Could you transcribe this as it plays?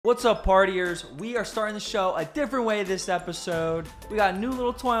What's up, partiers? We are starting the show a different way this episode. We got a new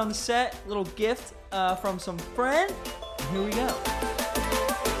little toy on the set, little gift from some friend. And here we go.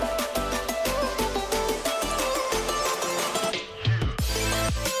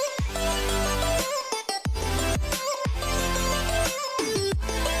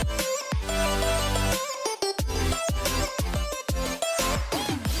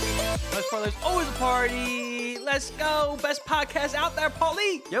 There's always a party. Let's go. Best podcast out there,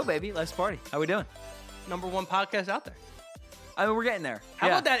 Paulie. Yo, baby, let's party. How we doing? #1 podcast out there. I mean, we're getting there. How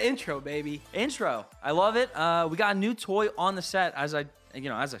about that intro, baby? Intro. I love it. We got a new toy on the set, as I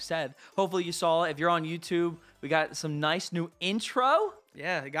said. Hopefully you saw it. If you're on YouTube, we got some nice new intro.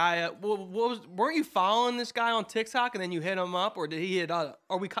 Yeah, the guy. Weren't you following this guy on TikTok and then you hit him up, or did he hit?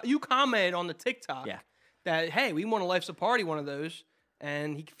 You commented on the TikTok. Yeah. That hey, we want a Life's a Party, one of those.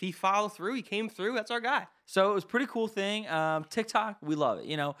 And he followed through. He came through. That's our guy. So it was a pretty cool thing. TikTok, we love it.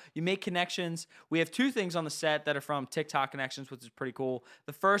 You know, you make connections. We have two things on the set that are from TikTok connections, which is pretty cool.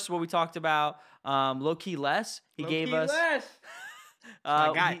 The first, what we talked about, low-key Les. He gave us.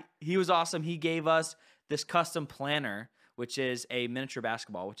 My guy. He was awesome. He gave us this custom planner, which is a miniature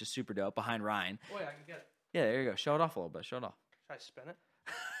basketball, which is super dope, behind Ryan. Boy, I can get it. Yeah, there you go. Show it off a little bit. Show it off. Should I spin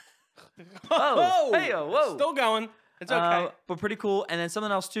it? Whoa! Hey, whoa! Still going. It's okay. But pretty cool. And then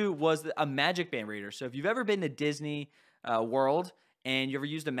something else, too, was a Magic Band reader. So if you've ever been to Disney World and you ever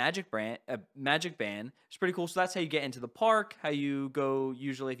used a Magic Band, it's pretty cool. So that's how you get into the park, how you go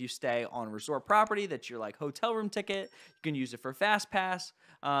usually if you stay on a resort property. That's your like hotel room ticket. You can use it for Fast Pass.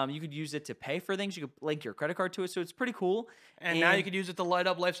 You could use it to pay for things. You could link your credit card to it. So it's pretty cool. And now you could use it to light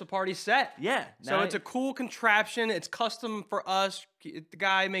up Life's a Party set. Yeah. So it's a cool contraption. It's custom for us. The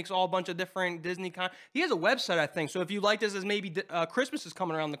guy makes all a bunch of different Disney He has a website, I think. So if you like this as maybe Christmas is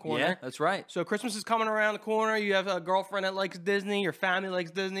coming around the corner. Yeah, that's right. So Christmas is coming around the corner. You have a girlfriend that likes Disney. Your family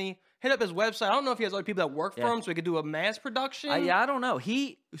likes Disney. Hit up his website. I don't know if he has other people that work for him, so he could do a mass production. Yeah, I don't know.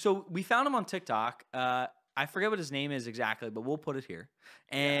 So we found him on TikTok. I forget what his name is exactly, but we'll put it here.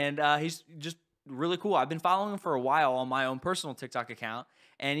 And he's just really cool. I've been following him for a while on my own personal TikTok account,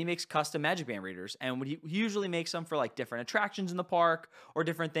 and he makes custom Magic Band readers. And he usually makes them for like different attractions in the park or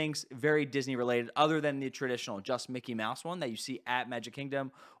different things very Disney related, other than the traditional just Mickey Mouse one that you see at Magic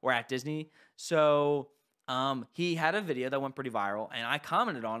Kingdom or at Disney. So he had a video that went pretty viral, and I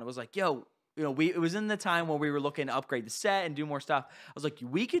commented on it. It was like, yo, you know, it was in the time when we were looking to upgrade the set and do more stuff. I was like,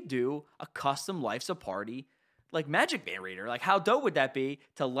 we could do a custom Life's a Party like Magic Band reader. Like, how dope would that be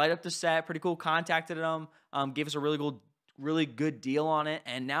to light up the set? Pretty cool. Contacted him, gave us a really good deal on it,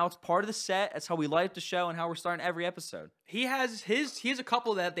 and now it's part of the set. That's how we light up the show and how we're starting every episode. He has a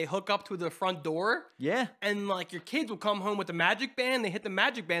couple that they hook up to the front door. Yeah. And like your kids will come home with the Magic Band, they hit the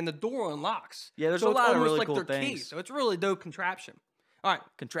Magic Band, the door unlocks. Yeah, there's a lot of really cool things. Key. So it's really dope contraption. All right.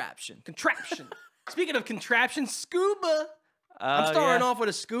 Contraption. Speaking of contraption, scuba. I'm starting off with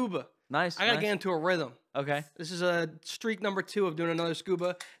a scuba. Nice. I got to get into a rhythm. Okay. This is a streak #2 of doing another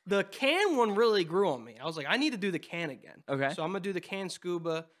scuba. The can one really grew on me. I was like, I need to do the can again. Okay. So I'm going to do the can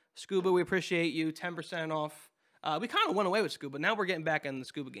scuba. Scuba, we appreciate you. 10% off. We kind of went away with scuba. Now we're getting back in the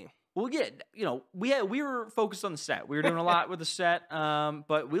scuba game. Well, yeah, you know, we were focused on the set. We were doing a lot with the set,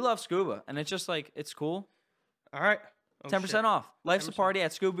 but we love scuba, and it's just like, it's cool. All right. 10% off. Life's a Party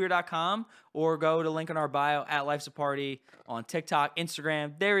at scubabeer.com, or go to link in our bio at Life's a Party on TikTok,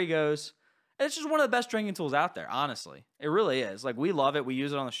 Instagram. There he goes. And it's just one of the best drinking tools out there, honestly. It really is. Like, we love it. We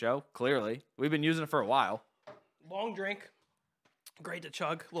use it on the show, clearly. We've been using it for a while. Long drink. Great to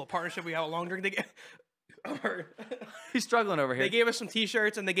chug. A little partnership. We have a long drink. He's struggling over here. They gave us some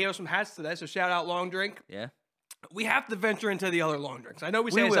T-shirts and they gave us some hats today, so shout out Long Drink. Yeah. We have to venture into the other long drinks. I know we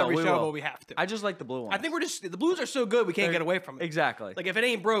say this every show, but we have to. I just like the blue ones. I think the blues are so good we can't get away from it. Exactly. Like, if it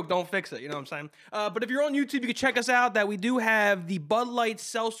ain't broke, don't fix it. You know what I'm saying? But if you're on YouTube, you can check us out. That we do have the Bud Light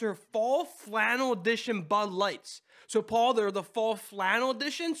Seltzer Fall Flannel Edition Bud Lights. So, Paul, they're the Fall Flannel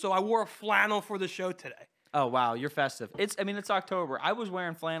Edition, so I wore a flannel for the show today. Oh, wow. You're festive. It's October. I was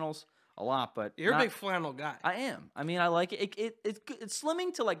wearing flannels a lot, but you're a big flannel guy. I am. I mean, I like it. It's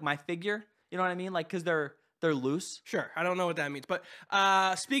slimming to, like, my figure. You know what I mean? Like, because they're loose. Sure. I don't know what that means. But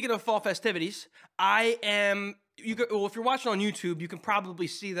speaking of fall festivities, if you're watching on YouTube, you can probably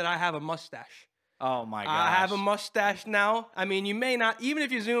see that I have a mustache. Oh, my gosh. I have a mustache now. I mean, you may not, even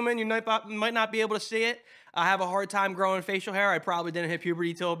if you zoom in, you might not be able to see it. I have a hard time growing facial hair. I probably didn't hit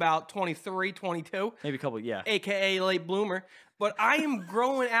puberty till about 23, 22. Maybe a couple, yeah. AKA late bloomer. But I am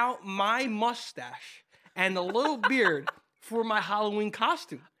growing out my mustache and the little beard for my Halloween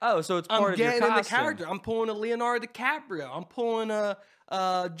costume. Oh, so it's part of your costume. I'm getting in the character. I'm pulling a Leonardo DiCaprio. I'm pulling a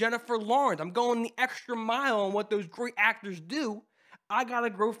Jennifer Lawrence. I'm going the extra mile on what those great actors do. I gotta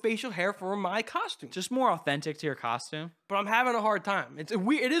grow facial hair for my costume. Just more authentic to your costume. But I'm having a hard time. It's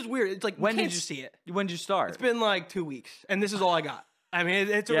weird. It is weird. It's like When you did can't you see it. When did you start? It's been like 2 weeks, and this is all I got. I mean,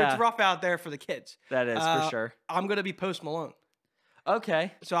 it's Yeah. rough out there for the kids. That is for sure. I'm gonna be Post Malone.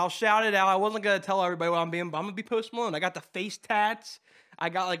 Okay. So I'll shout it out. I wasn't gonna tell everybody what I'm being, but I'm gonna be Post Malone. I got the face tats. I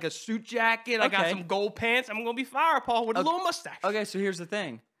got like a suit jacket. I got Okay. some gold pants. I'm gonna be fire, Paul, with a little mustache. Okay, so here's the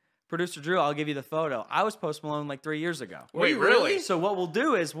thing. Producer Drew, I'll give you the photo. I was Post Malone like 3 years ago. Wait, really? So what we'll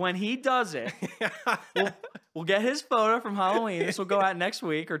do is when he does it, we'll get his photo from Halloween. This will go out next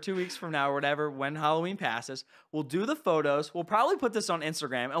week or 2 weeks from now or whatever when Halloween passes. We'll do the photos. We'll probably put this on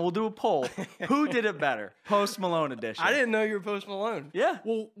Instagram and we'll do a poll. Who did it better? Post Malone edition. I didn't know you were Post Malone. Yeah.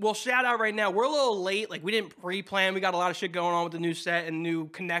 We'll shout out right now. We're a little late. Like, we didn't pre-plan. We got a lot of shit going on with the new set and new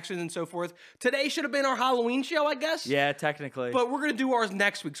connections and so forth. Today should have been our Halloween show, I guess. Yeah, technically. But we're going to do ours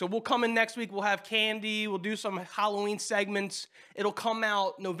next week. So we'll come in next week. We'll have candy. We'll do some Halloween segments. It'll come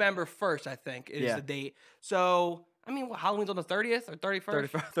out November 1st, I think, is the date. So, I mean, Halloween's on the 30th or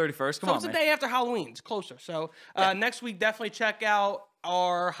 31st? 31st. Come So on, it's the man. day after Halloween. It's closer. So next week, definitely check out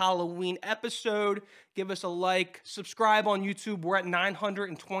our Halloween episode. Give us a like. Subscribe on YouTube. We're at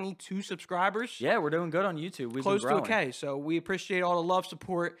 922 subscribers. Yeah, we're doing good on YouTube. We've Close been to growing. okay. So we appreciate all the love,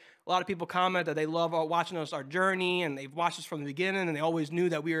 support. A lot of people comment that they love watching us, our journey, and they've watched us from the beginning, and they always knew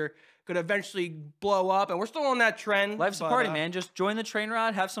that we were going to eventually blow up, and we're still on that trend. Life's a party, man. Just join the train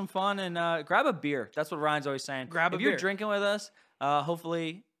ride, have some fun, and grab a beer. That's what Ryan's always saying. Grab a If you're beer. drinking with us,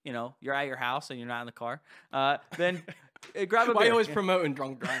 hopefully, you know, you're at your house and you're not in the car. Then grab a Why beer. you always promoting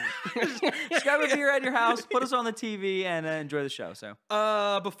drunk driving? Just grab a beer at your house, put us on the TV, and enjoy the show. So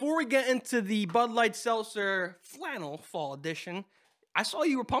Before we get into the Bud Light Seltzer Flannel Fall Edition, I saw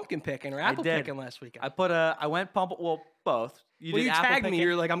you were pumpkin picking or apple did. picking last weekend. I went both. You Well, did you apple tagged me. picking?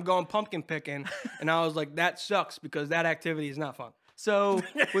 You're like, I'm going pumpkin picking, and I was like, that sucks because that activity is not fun. So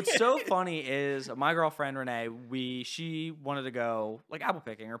what's so funny is my girlfriend Renee, she wanted to go like apple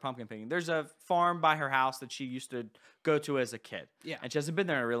picking or pumpkin picking. There's a farm by her house that she used to go to as a kid. Yeah. And she hasn't been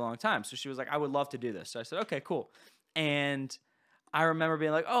there in a really long time. So she was like, I would love to do this. So I said, okay, cool. And I remember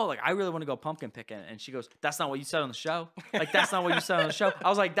being like, oh, like I really want to go pumpkin picking. And she goes, that's not what you said on the show. Like, that's not what you said on the show. I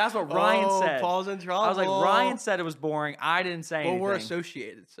was like, that's what Ryan said. Paul's in trouble. I was like, Ryan said it was boring. I didn't say anything. Well, we're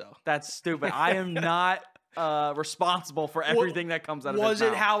associated, so. That's stupid. I am not responsible for everything that comes out of his Was it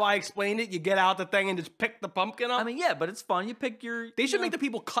mouth. how I explained it? You get out the thing and just pick the pumpkin up? I mean, yeah, but it's fun. You pick your. they should make the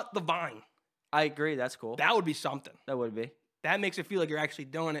people cut the vine. I agree. That's cool. That would be something. That would be. That makes it feel like you're actually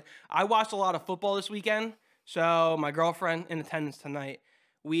doing it. I watched a lot of football this weekend. So my girlfriend in attendance tonight.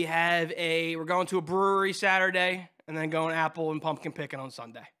 We're going to a brewery Saturday and then going apple and pumpkin picking on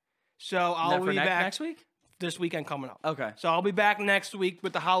Sunday. So I'll be back next week. this weekend coming up. Okay. So I'll be back next week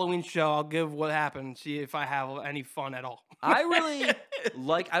with the Halloween show. I'll give what happened, see if I have any fun at all. I really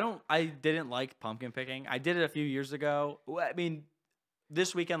I didn't like pumpkin picking. I did it a few years ago. I mean,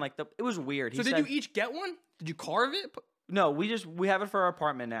 this weekend, it was weird. So did you each get one? Did you carve it? No, we have it for our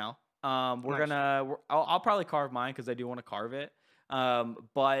apartment now. I'll probably carve mine because I do want to carve it.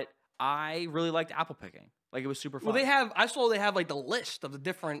 But I really liked apple picking. Like, it was super fun. Well, I saw they have like the list of the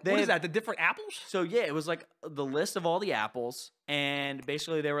different, what is that, the different apples? So yeah, it was like the list of all the apples, and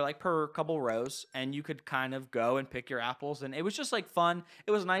basically they were like per couple rows, and you could kind of go and pick your apples, and it was just like fun.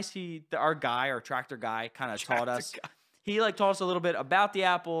 It was nice. Our tractor guy, kind of taught us. He taught us a little bit about the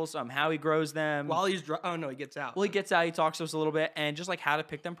apples, how he grows them. While he's he gets out. Well, he gets out. He talks to us a little bit, and just like how to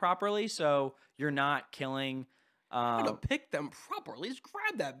pick them properly, so you're not killing. How to pick them properly? Just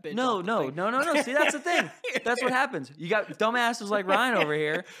grab that bitch. No. See, that's the thing. That's what happens. You got dumbasses like Ryan over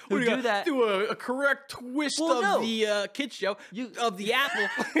here who do that. Do a correct twist the kid show of the apple.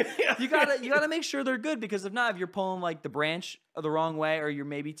 You gotta make sure they're good, because if not, if you're pulling like the branch the wrong way, or you're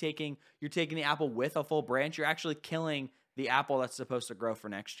maybe taking the apple with a full branch, you're actually killing the apple that's supposed to grow for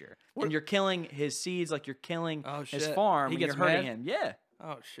next year. And you're killing his seeds, like you're killing his farm. You're hurting him. Yeah.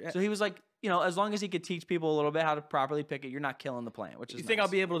 Oh shit. So he was like, as long as he could teach people a little bit how to properly pick it, you're not killing the plant, which is You think nice.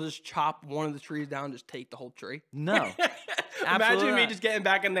 I'll be able to just chop one of the trees down and just take the whole tree? No. Imagine me not. just getting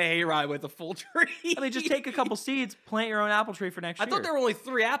back in the hayride with a full tree. I mean, just take a couple seeds, plant your own apple tree for next year. I thought there were only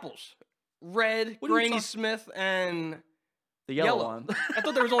 3 apples. Red, What are you Granny talking- Smith, and the yellow one. I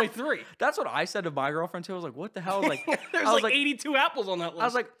thought there was only 3. That's what I said to my girlfriend too. I was like, "What the hell?" Like, There's I was like 82 apples on that list. I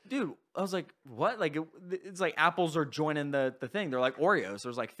was like, dude, what? Like, it's like apples are joining the thing. They're like Oreos.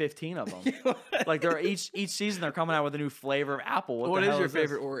 There's like 15 of them. Like, they're each season they're coming out with a new flavor of apple. What the is hell your this?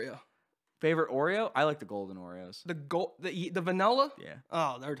 favorite Oreo? Favorite Oreo? I like the golden Oreos. The vanilla? Yeah.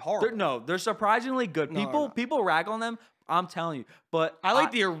 Oh, they're horrible. They're surprisingly good. People rag on them. I'm telling you, but I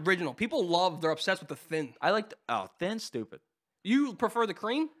like the original. People they're obsessed with the thin. I like thin, stupid. You prefer the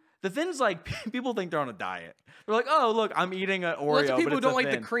cream? The Thin's like people think they're on a diet. They're like, oh look, I'm eating an Oreo. Well, that's the people but who it's don't a like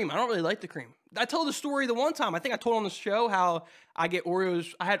the Thin. cream. I don't really like the cream. I told the story the one time. I think I told on the show how I get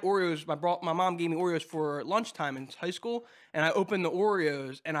Oreos. I had Oreos. My mom gave me Oreos for lunchtime in high school, and I opened the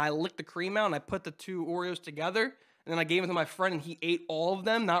Oreos and I licked the cream out and I put the 2 Oreos together, and then I gave them to my friend and he ate all of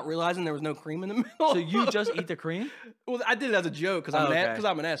them, not realizing there was no cream in the middle. So you just eat the cream? Well, I did it as a joke because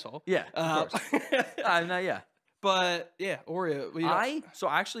I'm an asshole. Yeah, of course. No, yeah. But yeah, Oreo. You know,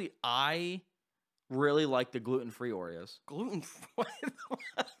 I really like the gluten-free Oreos. gluten.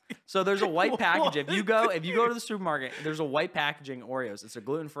 So there's a white package. If you go to the supermarket, there's a white packaging Oreos. It's a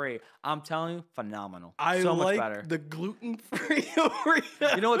gluten-free. I'm telling you, phenomenal. I so like much better. the gluten-free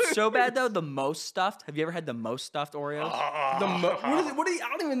Oreo. You know what's so bad though? The most stuffed. Have you ever had the most stuffed Oreos? What is it? What do you? I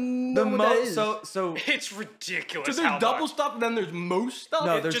don't even know what that is. So It's ridiculous. So there's how double much. stuffed, and then there's most stuff.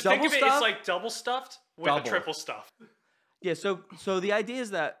 No, there's Just think double of it. stuff. It's like double stuffed with Double. a triple stuff. yeah, so the idea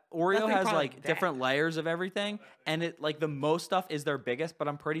is that Oreo Nothing has probably like that. different layers of everything, and it like the most stuff is their biggest, but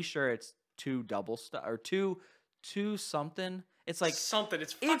I'm pretty sure it's 2 double stuff or two something. It's like Something.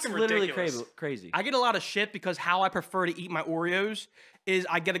 It's it's fucking literally ridiculous. crazy. I get a lot of shit because how I prefer to eat my Oreos is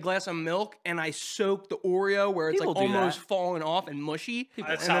I get a glass of milk and I soak the Oreo where it's People like do almost that. falling off and mushy.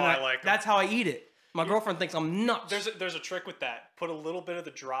 That's and then how I like 'em. That's how I eat it. My girlfriend thinks I'm nuts. There's a trick with that. Put a little bit of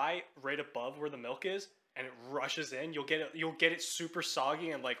the dry right above where the milk is, and it rushes in. You'll get it super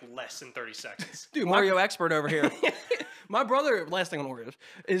soggy in like less than 30 seconds. Dude, Oreo expert over here. my brother, last thing on Oreos,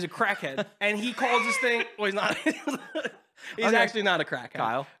 is a crackhead, and he calls this thing. Well, he's not. He's Okay. actually not a crackhead.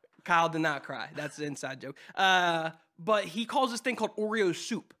 Kyle. Kyle did not cry. That's an inside joke. But he calls this thing called Oreo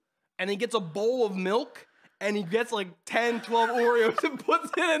soup, and he gets a bowl of milk. And he gets like 10, 12 Oreos and puts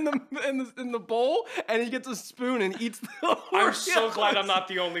it in the bowl, and he gets a spoon and eats the Oreos. I'm so glad I'm not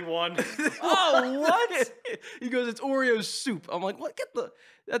the only one. Oh, what? He goes, it's Oreo soup. I'm like, what?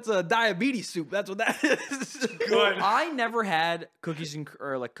 That's a diabetes soup. That's what that is. Good. I never had cookies and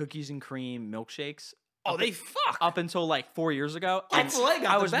cream milkshakes. Oh, they fuck. Up until like 4 years ago, and Chick-fil-A got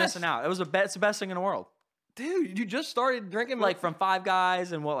I the was best. missing out. It's the best thing in the world. Dude, you just started drinking Like from Five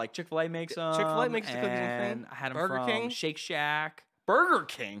Guys and what like Chick-fil-A makes them. Chick-fil-A makes the cookies and cream. I had them Burger from King? Shake Shack, Burger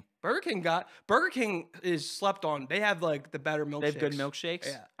King. Burger King is slept on. They have like the better milkshakes. They have good milkshakes.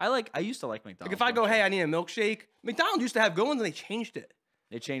 Yeah. I used to like McDonald's. Like if I go, milkshake. hey, I need a milkshake. McDonald's used to have good ones and they changed it.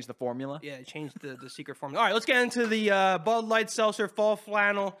 They changed the formula. Yeah, they changed the secret formula. All right, let's get into the Bud Light Seltzer Fall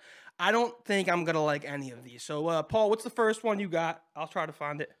Flannel. I don't think I'm gonna like any of these. So, Paul, what's the first one you got? I'll try to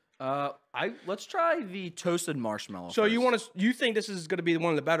find it. Let's try the toasted marshmallow. So first. you think this is gonna be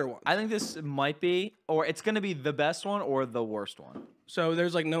one of the better ones? I think this might be, or it's gonna be the best one or the worst one. So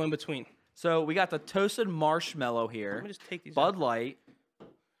there's like no in between. So we got the toasted marshmallow here. Let me just take these. Bud Light.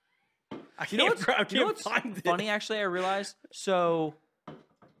 I You know can't, I you know can't what's find it. funny? Actually, I realized. So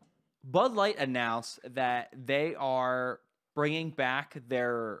Bud Light announced that they are bringing back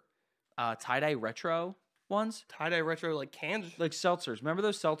their tie-dye retro ones, Tie-dye retro like cans, like seltzers. Remember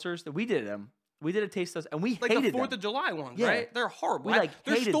those seltzers that we did them? We did a taste test, and we like hated the 4th them. of July ones, Yeah. right? They're horrible. We, like,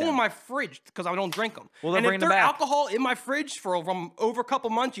 They're hated stolen them. my fridge because I don't drink them. Well, they're and if bringing them they're back. alcohol in my fridge from over a couple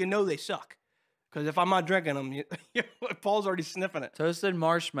months, you know they suck. Because if I'm not drinking them, Paul's already sniffing it. Toasted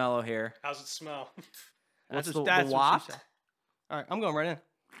marshmallow here. How's it smell? What's That's the what she waft? said. All right, I'm going right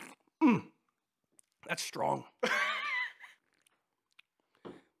in. That's strong.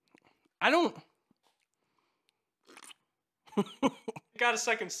 I don't. Got a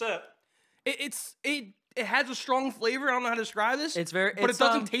second sip. It has a strong flavor. I don't know how to describe this. It's very. but it's, it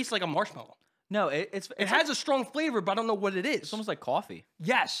doesn't taste like a marshmallow. No, it's It has a strong flavor, but I don't know what it is. It's almost like coffee.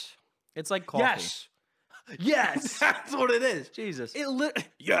 Yes. It's like coffee. Yes. Yes. That's what it is. Jesus.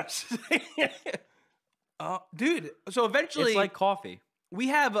 Yes. Dude. So eventually, It's like coffee. we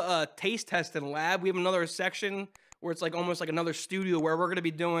have a taste test in lab. We have another section where it's like almost like another studio where we're going to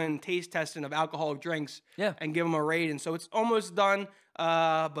be doing taste testing of alcoholic drinks. Yeah. And give them a rating. So it's almost done.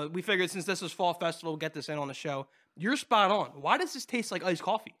 But we figured since this is Fall Festival, we'll get this in on the show. You're spot on. Why does this taste like iced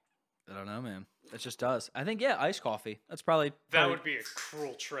coffee? I don't know, man. It just does. I think iced coffee. That's probably That would be a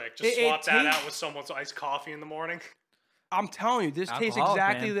cruel trick. Just It swap that tastes- out with someone's iced coffee in the morning. I'm telling you, this tastes Alcoholic,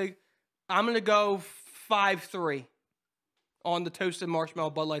 exactly man. like. I'm gonna go 5-3 on the toasted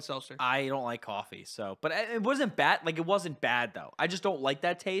marshmallow Bud Light Seltzer. I don't like coffee, so but it wasn't bad. Like it wasn't bad though. I just don't like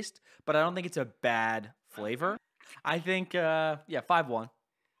that taste, but I don't think it's a bad flavor. I think 5-1.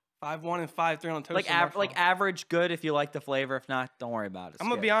 5-1 and 5-3 on toasted marshmallow. Average good if you like the flavor. If not, don't worry about it. I'm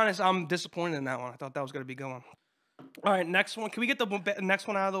gonna be honest. I'm disappointed in that one. I thought that was gonna be going. All right, next one. Can we get the next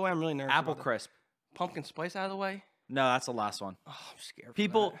one out of the way? I'm really nervous. Apple about it. crisp. Pumpkin spice out of the way. No, that's the last one. Oh, I'm scared.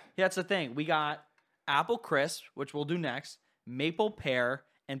 People, yeah, that's the thing. We got apple crisp, which we'll do next. maple pear,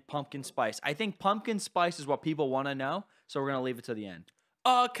 and pumpkin spice. I think pumpkin spice is what people want to know, so we're gonna leave it to the end.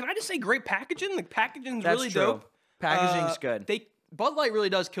 Can I just say great packaging? The packaging's That's really true. dope. Packaging's good. Bud Light really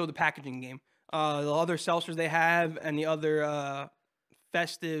does kill the packaging game. The other seltzers they have and the other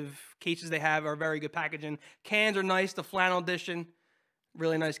festive cases they have are very good packaging. Cans are nice. The flannel edition,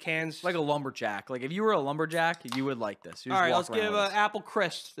 really nice cans. Like a lumberjack. Like if you were a lumberjack, you would like this. You All just right, walk let's around give with this. Apple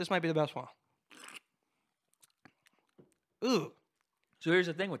Crisp. This might be the best one. Ooh. So here's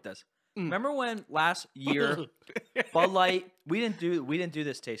the thing with this. Remember when last year Bud Light, we didn't do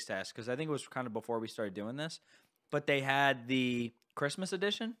this taste test because I think it was kind of before we started doing this, but they had the Christmas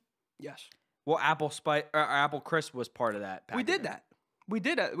edition. Yes. Well, Apple Crisp was part of that. We did packaging. that. We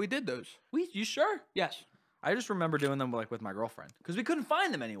did it. We did those. You sure? Yes. I just remember doing them like with my girlfriend because we couldn't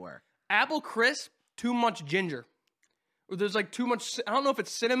find them anywhere. Apple Crisp, too much ginger. Or there's like too much. I don't know if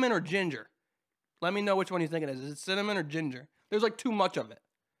it's cinnamon or ginger. Let me know which one you think it is. Is it cinnamon or ginger? There's like too much of it.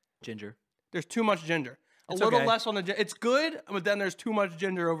 Ginger. There's too much ginger. It's a little okay. less on the ginger. It's good, but then there's too much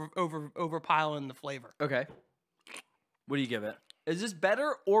ginger overpiling the flavor. Okay. What do you give it? Is this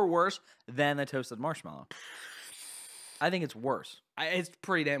better or worse than the toasted marshmallow? I think it's worse. It's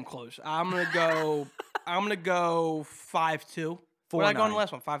pretty damn close. I'm gonna go. I'm gonna go 5-2. What did I go on the 4.9.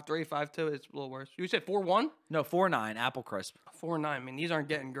 last one? 5-3, 5-2. It's a little worse. You said 4-1? No, 4.9 Apple Crisp. 4-9. I mean, these aren't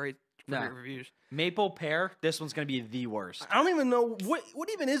getting great reviews. Maple pear. This one's gonna be the worst. I don't even know what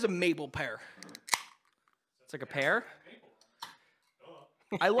even is a maple pear. It's like a pear.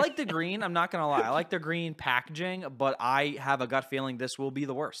 I like the green. I'm not gonna lie. I like the green packaging, but I have a gut feeling this will be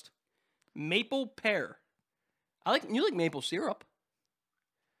the worst. Maple pear. You like maple syrup.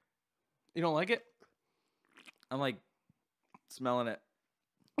 You don't like it? I'm like smelling it.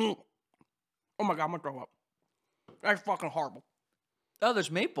 Oh my god, I'm gonna throw up. That's fucking horrible. Oh,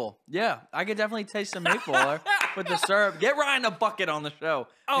 there's maple. Yeah, I could definitely taste some maple there with the syrup. Get Ryan a bucket on the show.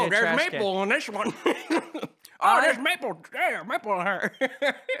 Oh, Yeah, there's trash maple can. on this one. Oh, there's maple. Yeah, maple on her.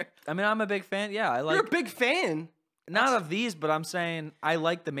 I mean, I'm a big fan. Yeah, I like. You're a big fan. Not of these, but I'm saying I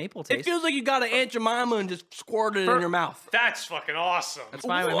like the maple taste. It feels like you got an Aunt Jemima and just squirted it in your mouth. That's fucking awesome. That's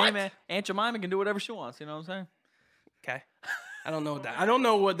fine with me, What? man. Aunt Jemima can do whatever she wants. You know what I'm saying? Okay. I don't know what that. I don't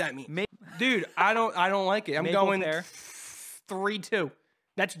know what that means. Dude, I don't like it. I'm Maple going pear. 3-2.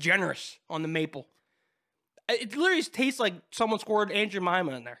 That's generous on the maple. It literally tastes like someone scored Aunt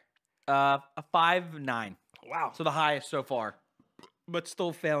Jemima in there. A 5.9. Wow. So the highest so far, But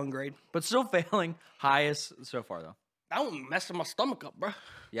still failing grade. but still failing. Highest so far though. That one messing my stomach up, bro.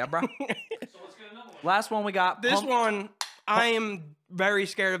 Yeah, bro. So let's get another one. Last one we got. This one, I am very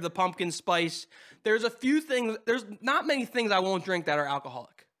scared of the pumpkin spice. There's a few things. There's not many things I won't drink that are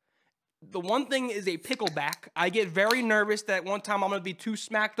alcoholic. The one thing is a pickleback. I get very nervous that one time I'm going to be too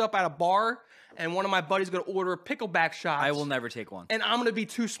smacked up at a bar and one of my buddies going to order a pickleback shot. I will never take one. And I'm going to be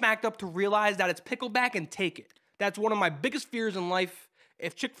too smacked up to realize that it's pickleback and take it. That's one of my biggest fears in life.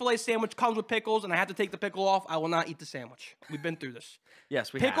 If Chick-fil-A sandwich comes with pickles and I have to take the pickle off, I will not eat the sandwich. We've been through this.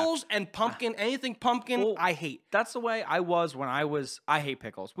 Yes, we have. Pickles and pumpkin, anything pumpkin, Well, I hate. That's the way I was when I hate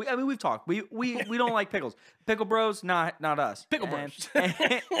pickles. I mean, we've talked. We don't like pickles. Pickle bros, not us. Pickle And-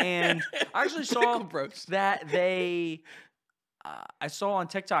 bros. And I actually saw Pickle bros. that I saw on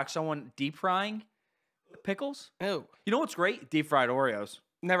TikTok someone deep frying pickles. Ew. You know what's great? Deep fried Oreos.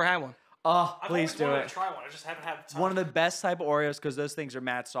 Never had one. Oh, I've please always do wanted it. to try one. I just haven't had the time. One of the best type of Oreos because those things are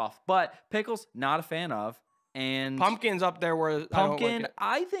mad soft. But pickles, not a fan of. And Pumpkin's up there where pumpkin,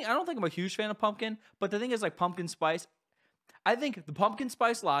 I don't like it. I don't think I'm a huge fan of pumpkin, but the thing is like pumpkin spice. I think the pumpkin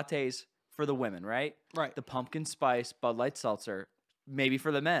spice lattes for the women, right? Right. The pumpkin spice Bud Light Seltzer, maybe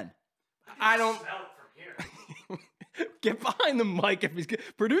for the men. I don't smell it from here. get behind the mic if he's good.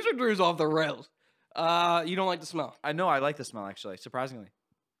 Producer Drew's off the rails. You don't like the smell. I know I like the smell actually, surprisingly.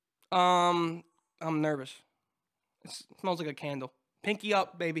 I'm nervous. It smells like a candle. Pinky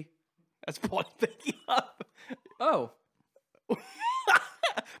up, baby. That's Paul. Pinky up. Oh,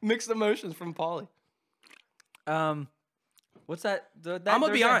 Mixed emotions from Paulie. what's that? I'm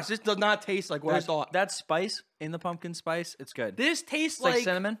gonna be honest. This does not taste like what I thought. That spice in the pumpkin spice, it's good. This tastes It's like like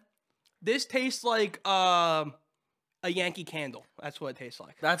cinnamon. This tastes like a Yankee candle. That's what it tastes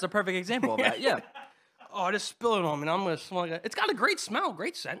like. That's a perfect example of that. Yeah. Oh, I just spilled it on me. And I'm gonna smell like it. It's got a great smell,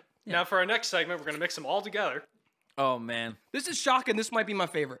 great scent. Now for our next segment, we're gonna mix them all together. Oh man, This is shocking. This might be my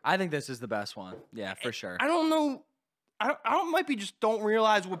favorite. I think this is the best one. Yeah, for sure. I don't know. I might be just don't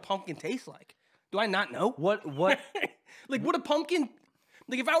realize what pumpkin tastes like. Do I not know? What? Like what a pumpkin.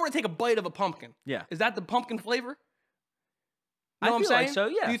 Like if I were to take a bite of a pumpkin, Yeah. is that the pumpkin flavor? I Know what I'm feel like saying? so,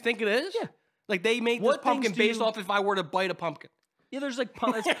 yeah. Do you think it is? Yeah. Like they make What this pumpkin things do based you- off if I were to bite a pumpkin. Yeah, there's like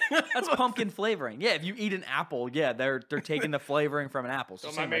that's pumpkin flavoring. Yeah, if you eat an apple, yeah, they're taking the flavoring from an apple. So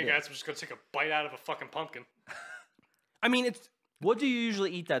Don't mind me, guys. I'm just gonna take a bite out of a fucking pumpkin. I mean, it's What do you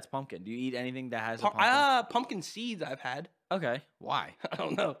usually eat that's pumpkin? Do you eat anything that has a pumpkin? pumpkin seeds I've had. Okay, why? I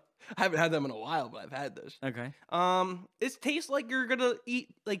don't know. I haven't had them in a while, but I've had those. Okay, It tastes like you're gonna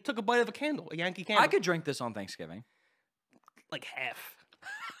eat took a bite of a candle, a Yankee candle. I could drink this on Thanksgiving. like half.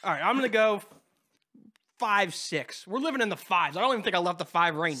 All right, I'm gonna go 5, 6. We're living in the 5s. I don't even think I left the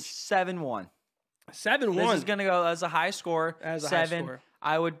 5 range. 7-1. 7-1. This is gonna go as a high score. As a high 7. score.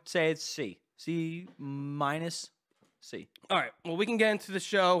 I would say it's C. C minus C. All right. Well, we can get into the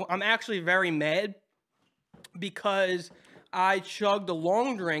show. I'm actually very mad because I chugged a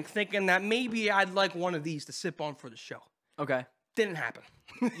long drink thinking that maybe I'd like one of these to sip on for the show. Okay. Didn't happen.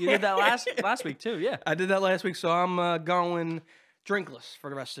 You did that last week too, yeah. I did that last week, so I'm going drinkless for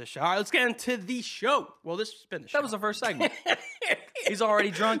the rest of the show. All right, let's get into the show. Well, this has been the show. That was the first segment. He's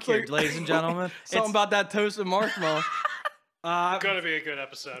already drunk here, ladies and gentlemen. Something about that toasted marshmallow. Gonna be a good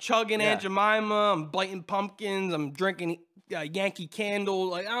episode. Chugging Aunt Jemima. I'm biting pumpkins. I'm drinking Yankee Candle.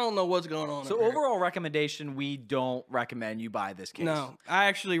 Like, I don't know what's going on. So overall recommendation, we don't recommend you buy this case. No, I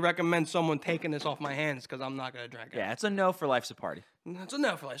actually recommend someone taking this off my hands because I'm not going to drink it. Yeah, it's a no for Life's a Party. It's a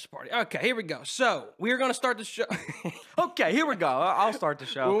no for Life's a Party. Okay, here we go. So, we are going to start the show. Okay, here we go. I'll start the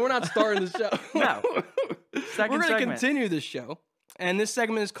show. Well, we're not starting the show. No. Second We're going to segment. continue this show. And this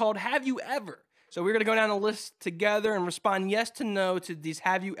segment is called Have You Ever? So we're going to go down a list together and respond yes to no to these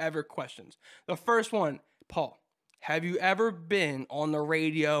Have You Ever questions. The first one, Paul, have you ever been on the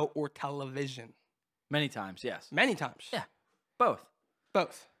radio or television? Many times, yes. Many times. Yeah, both.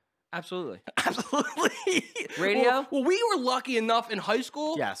 Both. Absolutely. Absolutely. Radio? Well, we were lucky enough in high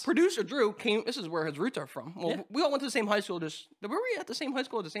school. Yes. Producer Drew came, this is where his roots are from. Well, Yeah. we all went to the same high school. Were we at the same high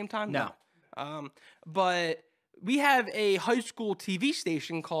school at the same time? No. But we have a high school TV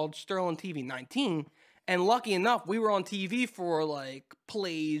station called Sterling TV 19. And lucky enough, we were on TV for like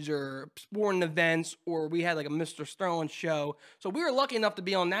plays or sporting events, or we had like a Mr. Sterling show. So we were lucky enough to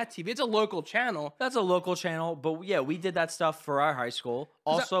be on that TV. It's a local channel. That's a local channel, but yeah, we did that stuff for our high school.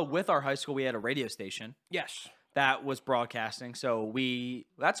 Also, with our high school, we had a radio station Yes. that was broadcasting. So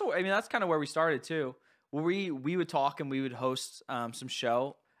that's kind of where we started too. We would talk and we would host some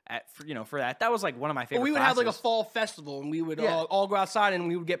show for that. That was like one of my favorite. Well, we would classes. have like a fall festival, and we would all go outside, and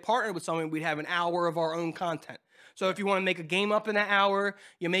we would get partnered with someone. We'd have an hour of our own content. So if you want to make a game up in that hour,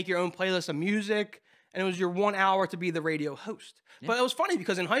 you make your own playlist of music, and it was your 1 hour to be the radio host. Yeah. But it was funny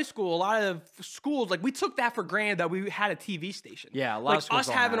because in high school, a lot of schools, like, we took that for granted that we had a TV station. Yeah, a lot of schools us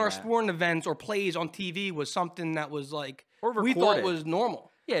don't having have our that. sporting events or plays on TV was something that was like we thought recorded. was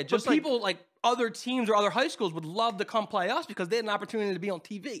normal. Yeah, just but people like other teams or other high schools would love to come play us because they had an opportunity to be on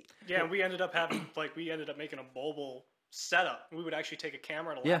TV. Yeah, and we ended up making a mobile setup. We would actually take a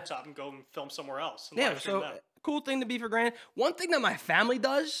camera and a laptop and go and film somewhere else. And live stream that. Cool thing to be for granted. One thing that my family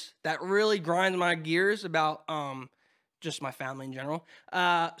does that really grinds my gears about just my family in general.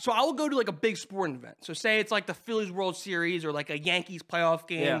 So I will go to like a big sporting event. So say it's like the Phillies World Series or like a Yankees playoff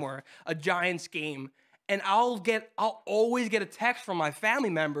game or a Giants game. And I'll always get a text from my family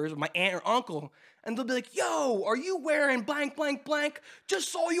members, my aunt or uncle, and they'll be like, "Yo, are you wearing blank, blank, blank?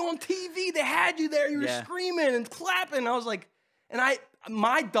 Just saw you on TV. They had you there. You were screaming and clapping." I was like,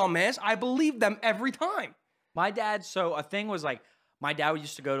 my dumbass, I believed them every time. My dad, so a thing was like, my dad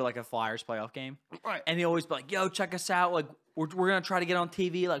used to go to like a Flyers playoff game. Right. And he always be like, "Yo, check us out. Like, we're going to try to get on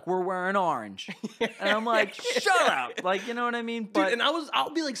TV. Like, we're wearing orange." And I'm like, "Shut up." Like, you know what I mean? But dude, and I'll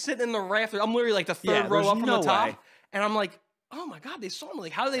be like sitting in the rafters. I'm literally like the third row up from the top. Way. And I'm like, "Oh my God, they saw me.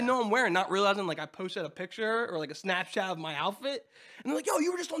 Like, how do they know I'm wearing?" Not realizing like I posted a picture or like a Snapchat of my outfit. And they're like, "Yo,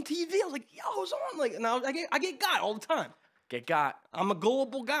 you were just on TV." I was like, "Yo, I was on." Like, and I get got all the time. Get got. I'm a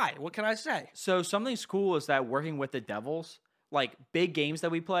gullible guy. What can I say? So something's cool is that working with the Devils, like big games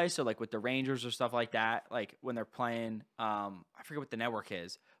that we play, so like with the Rangers or stuff like that, like when they're playing, I forget what the network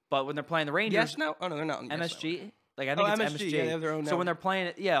is, but when they're playing the Rangers, Yes, no, oh no, they're not on the MSG. Like I think it's MSG. Yeah, they have their own so when network. they're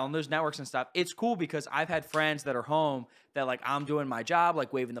playing it, on those networks and stuff, it's cool because I've had friends that are home that like I'm doing my job,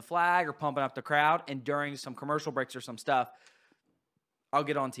 like waving the flag or pumping up the crowd, and during some commercial breaks or some stuff, I'll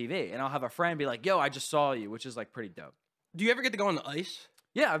get on TV and I'll have a friend be like, "Yo, I just saw you," which is like pretty dope. Do you ever get to go on the ice?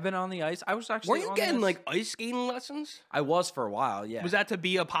 Yeah, I've been on the ice. I was actually. Were you on getting this. like ice skating lessons? I was for a while. Yeah. Was that to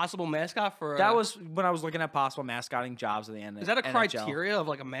be a possible mascot for? That was when I was looking at possible mascotting jobs at the end. Is that a NHL. criteria of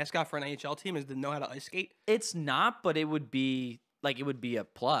like a mascot for an NHL team? Is to know how to ice skate? It's not, but it would be a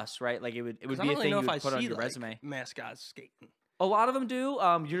plus, right? Like it would be a thing you would put on your resume. Mascots skating. A lot of them do.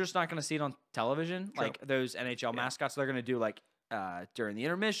 You're just not going to see it on television, like those NHL mascots. They're going to do like during the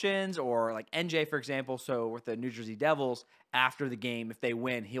intermissions, or like NJ, for example. So with the New Jersey Devils, after the game, if they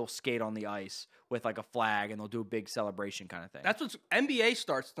win, he'll skate on the ice with like a flag, and they'll do a big celebration kind of thing. That's what's NBA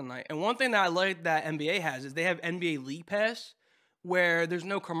starts tonight. And one thing that I like that NBA has is they have NBA League Pass where there's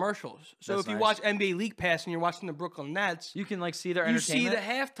no commercials. So That's if you nice. watch NBA League Pass and you're watching the Brooklyn Nets, You can like see their you see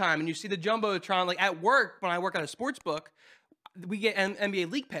entertainment. the halftime and you see the Jumbotron. Like at work, when I work at a sports book, we get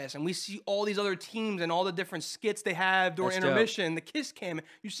NBA League Pass and we see all these other teams and all the different skits they have during That's dope. intermission, the kiss cam.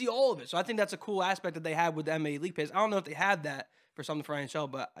 You see all of it. So I think that's a cool aspect that they have with the NBA League Pass. I don't know if they have that for something for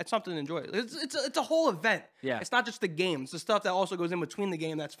NHL, but it's something to enjoy. It's a whole event. Yeah. It's not just the games. The stuff that also goes in between the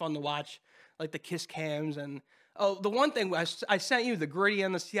game that's fun to watch, like the kiss cams and the one thing I sent you, the Gritty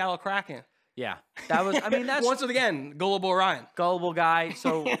and the Seattle Kraken. Yeah, that was. I mean, that's Once again, gullible Ryan. gullible guy.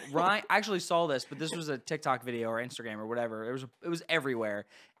 So Ryan, I actually saw this, but this was a TikTok video or Instagram or whatever. It was everywhere.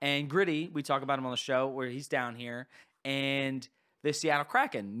 And Gritty, we talk about him on the show where he's down here, and the Seattle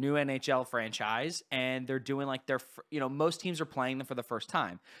Kraken, new NHL franchise, and they're doing like most teams are playing them for the first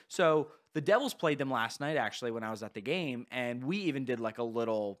time. So the Devils played them last night actually when I was at the game, and we even did like a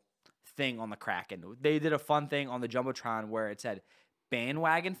little thing on the Kraken. They did a fun thing on the Jumbotron where it said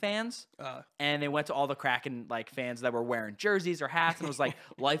bandwagon fans, and they went to all the Kraken like fans that were wearing jerseys or hats, and it was like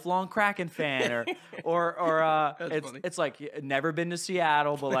lifelong Kraken fan, or it's like never been to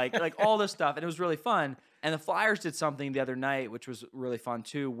Seattle, but like all this stuff, and it was really fun. And the Flyers did something the other night, which was really fun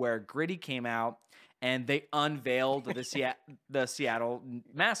too, where Gritty came out and they unveiled the Seattle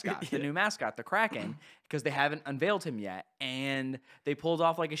mascot, the new mascot, the Kraken, because they haven't unveiled him yet. And they pulled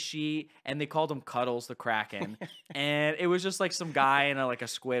off like a sheet, and they called him Cuddles the Kraken. And it was just like some guy in a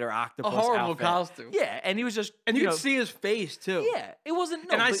squid or octopus horrible outfit. costume. Yeah, and he was just, And you could see his face too. yeah, it wasn't.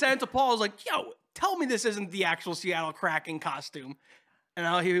 No, And I but- sent it to Paul. I was like, "Yo, tell me this isn't the actual Seattle Kraken costume."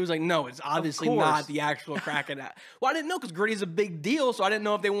 And he was like, "No, it's obviously course. not the actual Kraken." Well, I didn't know because Gritty's a big deal, so I didn't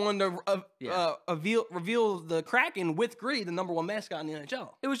know if they wanted to reveal the Kraken with Gritty, the #1 mascot in the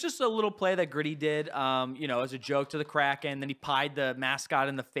NHL. It was just a little play that Gritty did, as a joke to the Kraken. Then he pied the mascot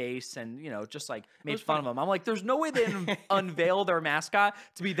in the face and, just like made fun of him. I'm like, there's no way they unveil their mascot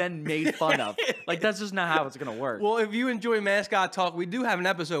to be then made fun of. Like, that's just not how it's going to work. Well, if you enjoy mascot talk, we do have an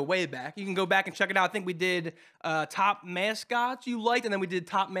episode way back. You can go back and check it out. I think we did top mascots you liked, and then we did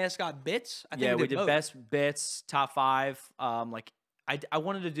top mascot bits. I think we did both. best bits, top 5. I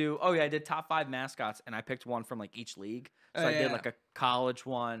wanted to do, I did top 5 mascots, and I picked one from like each league. So I did like a college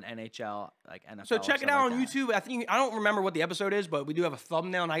one, NHL, like NFL. So check it out like on that. YouTube. I don't remember what the episode is, but we do have a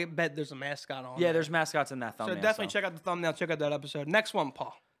thumbnail, and I bet there's a mascot on. Yeah, there. there's mascots in that So thumbnail. definitely check out the thumbnail. Check out that episode. Next one,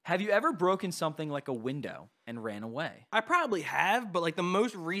 Paul. Have you ever broken something like a window and ran away? I probably have, but like the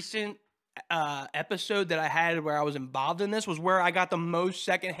most recent episode that I had where I was involved in this was where I got the most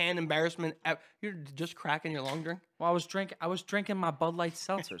secondhand embarrassment. You're just cracking your long drink. Well, I was drinking my Bud Light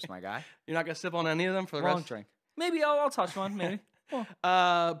Seltzers, my guy. You're not gonna sip on any of them for the Long rest. drink. Maybe I'll touch one. Maybe.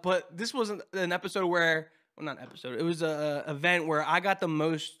 But this wasn't an episode where, well, not an episode. It was a event where I got the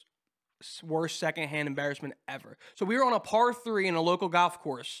worst secondhand embarrassment ever. So we were on a par 3 in a local golf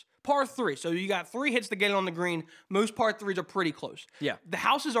course. Par 3. So you got 3 hits to get it on the green. Most par 3s are pretty close. Yeah. The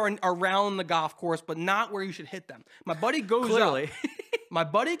houses are around the golf course, but not where you should hit them. My buddy goes Clearly. up. My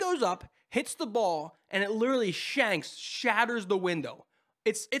buddy goes up, hits the ball, and it literally shatters the window.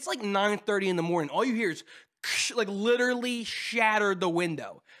 It's like 9:30 in the morning. All you hear is like literally shattered the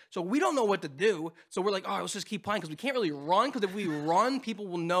window. So we don't know what to do. So we're like, all right, let's just keep playing because we can't really run. Because if we run, people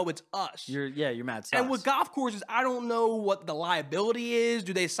will know it's us. You're mad sus. And with golf courses, I don't know what the liability is.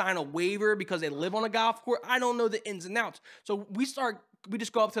 Do they sign a waiver because they live on a golf course? I don't know the ins and outs. So we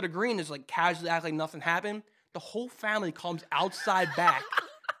just go up to the green, just like casually act like nothing happened. The whole family comes outside back.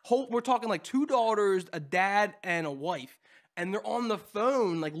 We're talking like 2 daughters, a dad, and a wife. And they're on the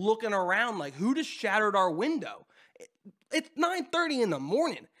phone, like looking around, like who just shattered our window? It's 9:30 in the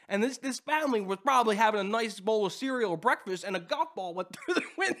morning, and this family was probably having a nice bowl of cereal or breakfast, and a golf ball went through the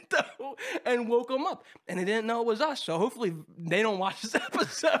window and woke them up, and they didn't know it was us. So hopefully they don't watch this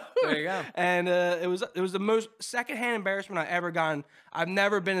episode. There you go. And it was the most secondhand embarrassment I ever gotten. I've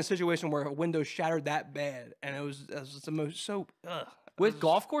never been in a situation where a window shattered that bad, and it was the most so. With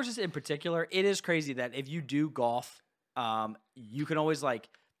golf courses in particular, it is crazy that if you do golf, you can always like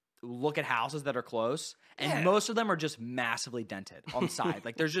look at houses that are close, and most of them are just massively dented on the side.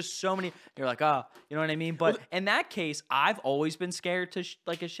 Like there's just so many. You're like, oh, you know what I mean? But in that case, I've always been scared to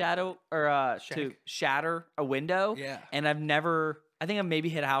like a shadow or to shatter a window. Yeah. And I've never. I think I've maybe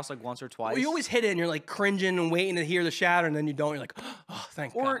hit a house like once or twice. Well, you always hit it and you're like cringing and waiting to hear the shatter, and then you don't. You're like, oh,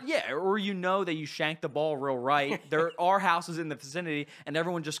 thank God. Or you know that you shanked the ball real right. There are houses in the vicinity, and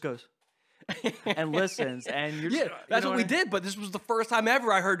everyone just goes. and listens, and you're Yeah, just, that's you know what we I mean? did. But this was the first time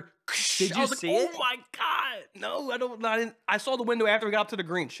ever I heard. Did I you was like, see it? Oh my god! No, I don't. I didn't. I saw the window after we got up to the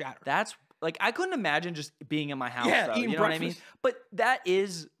green shatter. That's like I couldn't imagine just being in my house. Yeah, though, eating you know what I mean? breakfast. But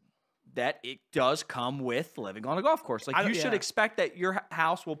that it does come with living on a golf course. Like you should yeah. expect that your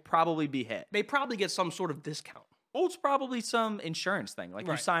house will probably be hit. They probably get some sort of discount. Well, it's probably some insurance thing. Like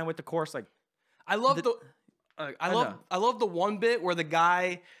you Right. sign with the course. Like I love The- I love the one bit where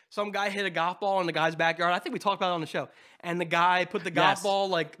some guy hit a golf ball in the guy's backyard. I think we talked about it on the show. And the guy put the golf Yes. ball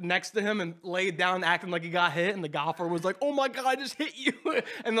like next to him and laid down acting like he got hit. And the golfer was like, "Oh my god, I just hit you!"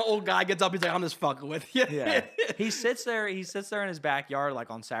 And the old guy gets up. He's like, "I'm just fucking with you." yeah, he sits there in his backyard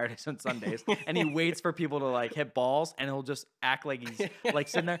like on Saturdays and Sundays, and he waits for people to like hit balls, and he'll just act like he's like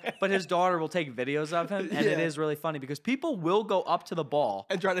sitting there. But his daughter will take videos of him, and it Yeah. is really funny because people will go up to the ball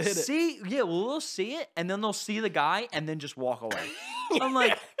And try to hit it. they'll see it, and then they'll see the guy, and then just walk away. I'm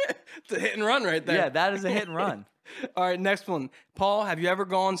like, It's a hit and run right there. yeah, that is a hit and run. All right, next one. Paul, have you ever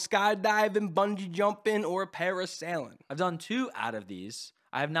gone skydiving, bungee jumping, or parasailing? I've done 2 out of these.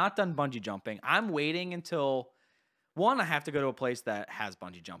 I have not done bungee jumping. I'm waiting until I have to go to a place that has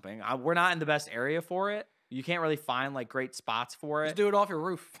bungee jumping. We're not in the best area for it. You can't really find like great spots for Just it. do it off your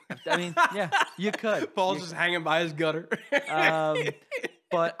roof. I mean, yeah, you could. Paul's just hanging by his gutter.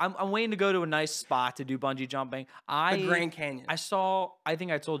 But I'm waiting to go to a nice spot to do bungee jumping. The Grand Canyon. I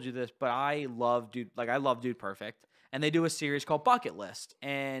think I told you this, but I love Dude Perfect. And they do a series called Bucket List.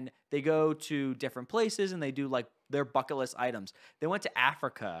 And they go to different places and they do like their bucket list items. They went to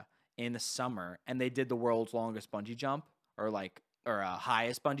Africa in the summer and they did the world's longest bungee jump or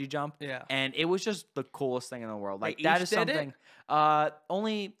highest bungee jump. Yeah. And it was just the coolest thing in the world. Like They that each is did it? something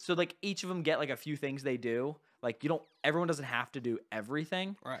only so like each of them get like a few things they do. Like everyone doesn't have to do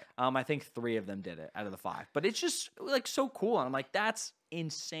everything. Right. I think 3 of them did it out of the 5. But it's just like so cool. And I'm like, that's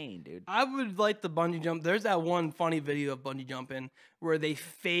insane, dude. I would like the bungee jump. There's that one funny video of bungee jumping where they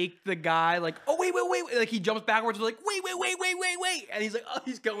fake the guy like, oh, wait. Like he jumps backwards. Like, wait. And he's like, oh,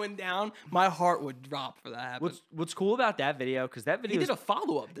 he's going down. My heart would drop for that happen. What's cool about that video, because that video He did a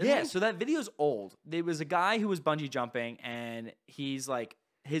follow-up, didn't yeah, he? so that video's old. There was a guy who was bungee jumping, and he's like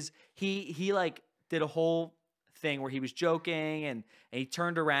he like did a whole thing where he was joking and he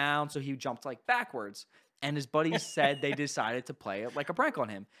turned around, so he jumped like backwards. And his buddies said they decided to play it like a prank on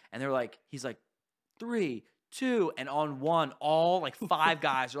him. And they're like, he's like 3, 2, and on 1, all like 5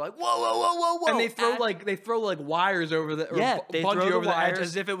 guys are like, whoa. And they throw like wires over the they throw bungee the over the edge wires.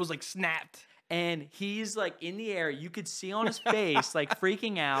 as if it was like snapped. And he's like in the air. You could see on his face, like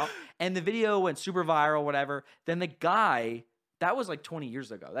freaking out. And the video went super viral, whatever. Then the guy, that was like 20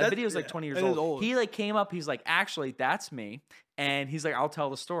 years ago. That video is like 20 years it is old. old. He like came up. He's like, actually, that's me. And he's like, I'll tell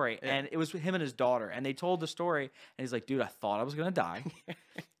the story. Yeah. And it was him and his daughter. And they told the story. And he's like, dude, I thought I was going to die.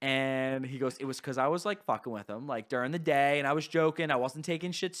 And he goes, it was because I was like fucking with him like during the day. And I was joking. I wasn't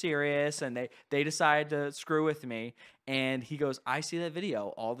taking shit serious. And they decided to screw with me. And he goes, I see that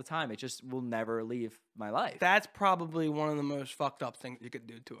video all the time. It just will never leave my life. That's probably one of the most fucked up things you could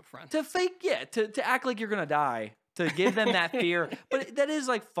do to a friend. To fake, yeah, to act like you're going to die. To give them that fear. But that is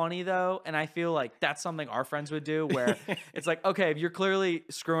like funny though. And I feel like that's something our friends would do where it's like, okay, if you're clearly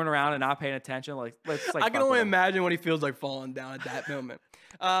screwing around and not paying attention, like let's like I can fuck only with them. imagine what he feels like falling down at that moment.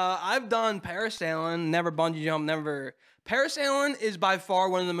 I've done parasailing, never bungee jump, never. Parasailing is by far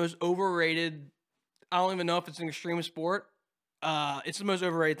one of the most overrated. I don't even know if it's an extreme sport. It's the most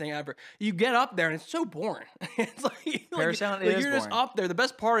overrated thing ever. You get up there and it's so boring. It's like Parasailing is you're just boring. up there. The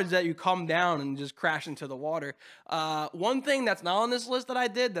best part is that you come down and just crash into the water. One thing that's not on this list that I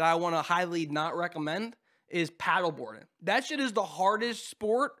did that I want to highly not recommend is paddleboarding. That shit is the hardest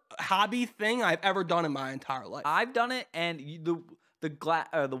hobby thing I've ever done in my entire life. I've done it, and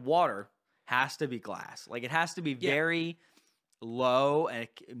the water has to be glass. Like it has to be very low and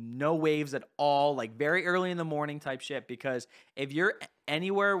no waves at all, like very early in the morning type shit, because if you're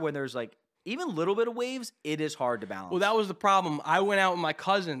anywhere when there's like even a little bit of waves, it is hard to balance. Well, that was the problem. I went out with my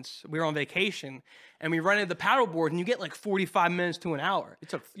cousins. We were on vacation, and we rented the paddleboard, and you get like 45 minutes to an hour.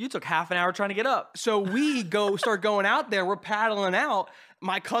 You took half an hour trying to get up. So we start going out there. We're paddling out.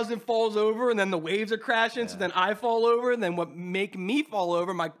 My cousin falls over, and then the waves are crashing. So then I fall over, and then what make me fall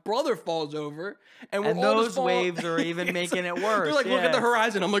over, my brother falls over, and we're all just those waves are even making it worse. They're like, look at the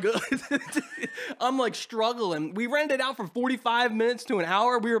horizon. I'm like, I'm like struggling. We rented it out for 45 minutes to an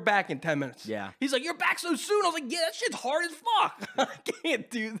hour. We were back in 10 minutes. Yeah. He's like, you're back so soon. I was like, yeah, that shit's hard as fuck. I can't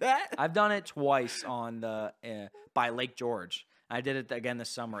do that. I've done it twice on the by Lake George. I did it again this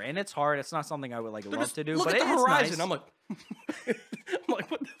summer, and it's hard. It's not something I would like love to do, Look but at the it's horizon. nice. I'm like,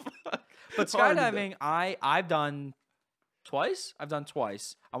 what the fuck? But It's hard to do. skydiving, I've done twice. I've done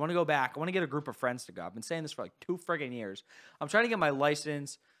twice. I want to go back. I want to get a group of friends to go. I've been saying this for like 2 friggin' years. I'm trying to get my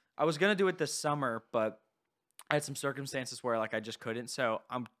license. I was gonna do it this summer, but I had some circumstances where like I just couldn't. So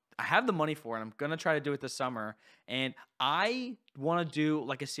I have the money for it. I'm gonna try to do it this summer, and I want to do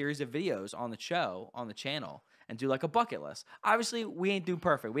like a series of videos on the show on the channel and do like a bucket list. Obviously, we ain't do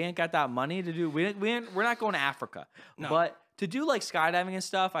perfect. We ain't got that money to do. We're not going to Africa, but to do like skydiving and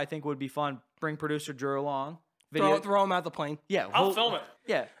stuff, I think would be fun. Bring producer Drew along. Throw him out the plane. Yeah, I'll film it.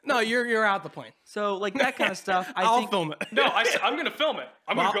 Yeah. No, you're out the plane. So like that kind of stuff. I'll film it. No, I'm gonna film it.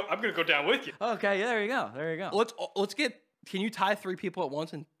 I'm gonna go down with you. Okay, yeah, there you go. There you go. Let's get. Can you tie 3 people at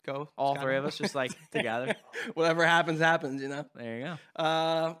once and go? All 3 of us just like together. Whatever happens, happens. You know. There you go.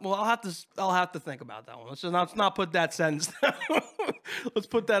 Well, I'll have to think about that one. Let's not put that sentence. Let's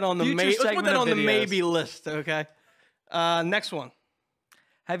put that on the let's put that on the maybe list. Okay. Next one.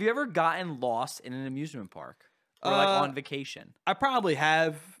 Have you ever gotten lost in an amusement park or like on vacation? I probably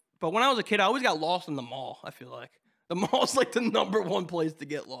have, but when I was a kid, I always got lost in the mall. I feel like the mall's like the #1 place to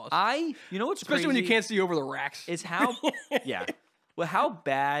get lost. You know what's especially crazy? when you can't see over the racks. It's how, yeah. Well, how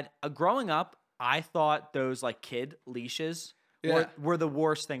bad? Growing up, I thought those like kid leashes were the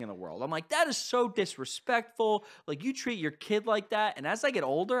worst thing in the world. I'm like, that is so disrespectful. Like you treat your kid like that. And as I get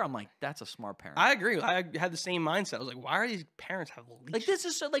older, I'm like, that's a smart parent. I agree. I had the same mindset. I was like, why are these parents have leashes? Like this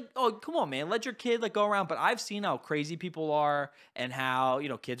is so, like, oh, come on, man, let your kid like go around. But I've seen how crazy people are and how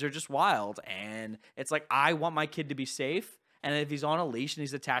kids are just wild. And it's like I want my kid to be safe. And if he's on a leash and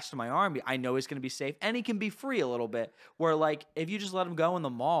he's attached to my arm, I know he's going to be safe and he can be free a little bit. Where like if you just let him go in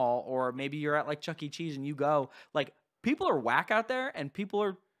the mall or maybe you're at like Chuck E. Cheese and you go like. People are whack out there, and people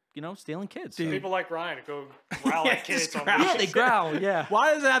are, stealing kids. So. People like Ryan go growl at kids. Yeah, they growl. Yeah.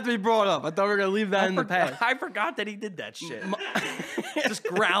 Why does it have to be brought up? I thought we were gonna leave that in the past. I forgot that he did that shit. Just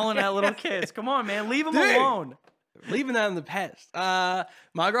growling at little kids. Come on, man, leave them alone. Leaving that in the past. My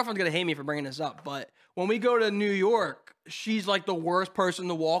girlfriend's gonna hate me for bringing this up, but when we go to New York, she's like the worst person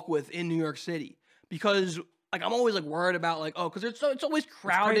to walk with in New York City because. Like, I'm always, like, worried about, like, because it's always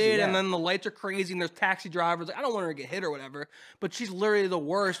crowded, crazy, and then the lights are crazy, and there's taxi drivers. Like, I don't want her to get hit or whatever, but she's literally the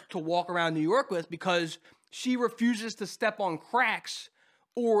worst to walk around New York with because she refuses to step on cracks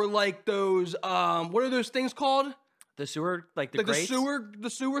or, like, those, what are those things called? The sewer, like the grates? The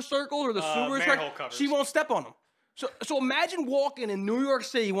sewer circle or the sewer manhole covers. She won't step on them. So imagine walking in New York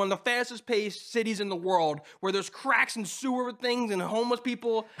City, one of the fastest paced cities in the world, where there's cracks and sewer things and homeless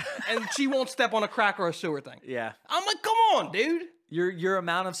people, and she won't step on a crack or a sewer thing. Yeah. I'm like, come on, dude. Your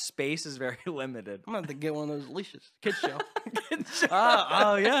amount of space is very limited. I'm gonna have to get one of those leashes. Kids show.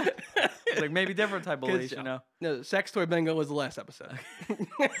 Oh yeah. It's like maybe different type of leash, No, sex toy bingo was the last episode.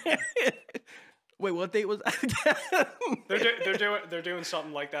 Wait, what date was that? they're doing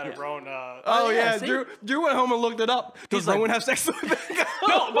something like that at Rowan. Yeah, Drew went home and looked it up. Does Rowan have sex with bingo?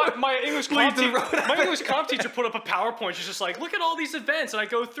 No, my English comp teacher put up a PowerPoint. She's just like, look at all these events, and I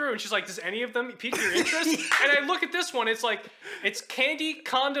go through, and she's like, does any of them pique your interest? And I look at this one, it's like, it's candy,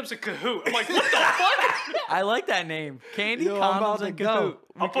 condoms, and Kahoot. I'm like, what the fuck? I like that name, candy, condoms, and Kahoot.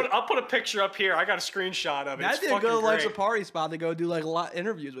 I'll put a picture up here. I got a screenshot of it. That'd be a good Life's a Party spot to go do like a lot of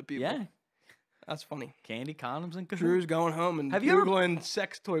interviews with people. Yeah. That's funny. Candy, condoms, and Kahoot. Drew's going home and Googling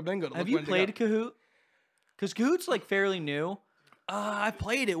sex toy bingo. Have you played Kahoot? Because Kahoot's like fairly new. I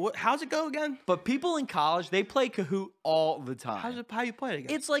played it. How's it go again? But people in college, they play Kahoot all the time. How you play it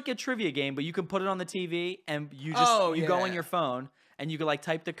again? It's like a trivia game, but you can put it on the TV and you just go on your phone and you can like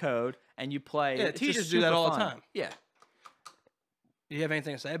type the code and you play. Yeah, teachers do that all the time. Yeah. Do you have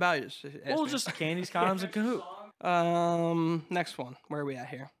anything to say about it? Just candies, condoms, and Kahoot. Next one. Where are we at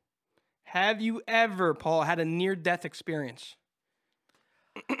here? Have you ever, Paul, had a near-death experience?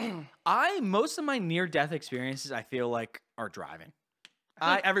 Most of my near-death experiences, I feel like, are driving.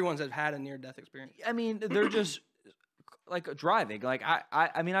 Everyone's had a near-death experience. I mean, they're just like driving. Like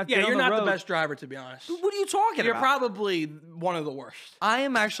I mean, I've been on you're the not road. the best driver, to be honest. What are you talking about? You're probably one of the worst. I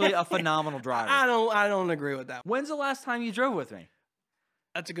am actually a phenomenal driver. I don't agree with that. When's the last time you drove with me?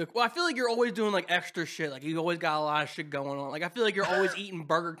 That's a good. Well, I feel like you're always doing like extra shit. Like you always got a lot of shit going on. Like I feel like you're always eating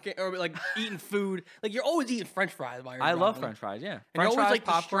Burger King or like eating food. Like you're always eating French fries while you're driving. love French fries. Yeah, and French you're always fries, like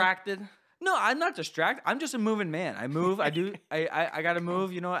popcorn. distracted. No, I'm not distracted. I'm just a moving man. I move. I do. I got to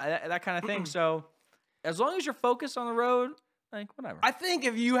move. That kind of thing. So as long as you're focused on the road, like whatever. I think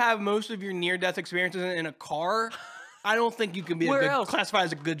if you have most of your near-death experiences in a car, I don't think you can be classified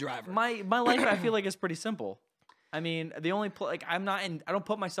as a good driver. My life, I feel like, is pretty simple. I mean, the only I don't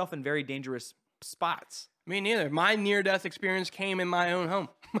put myself in very dangerous spots. Me neither. My near-death experience came in my own home.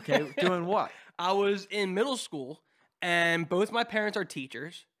 Okay, doing what? I was in middle school, and both my parents are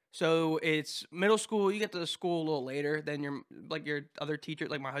teachers. So it's middle school. You get to school a little later than your other teacher,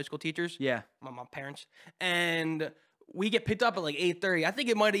 like my high school teachers. Yeah. My parents, and we get picked up at like 8:30. I think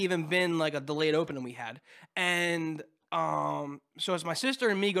it might have even been like a delayed opening we had, and so it's my sister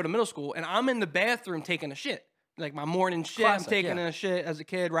and me go to middle school, and I'm in the bathroom taking a shit, like my morning shit. Classic, I'm taking a shit as a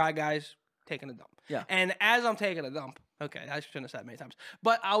kid, right, guys? Taking a dump. Yeah. And as I'm taking a dump, okay, I shouldn't have said it many times,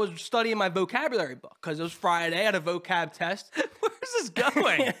 but I was studying my vocabulary book because it was Friday. I had a vocab test. Where's this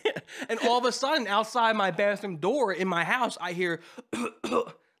going? And all of a sudden, outside my bathroom door in my house, I hear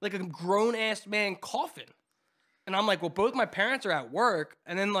like a grown-ass man coughing. And I'm like, well, both my parents are at work.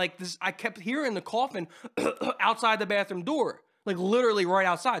 And then like this, I kept hearing the coughing outside the bathroom door, like literally right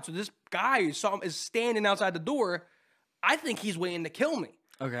outside. So this guy is standing outside the door. I think he's waiting to kill me.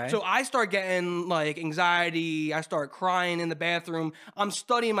 Okay. So I start getting like anxiety. I start crying in the bathroom. I'm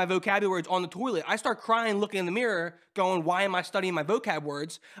studying my vocabulary words on the toilet. I start crying, looking in the mirror, going, why am I studying my vocab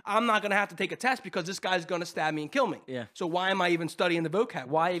words? I'm not going to have to take a test because this guy's going to stab me and kill me. Yeah. So why am I even studying the vocab?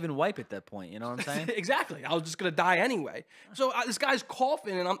 Why even wipe at that point? You know what I'm saying? Exactly. I was just going to die anyway. So this guy's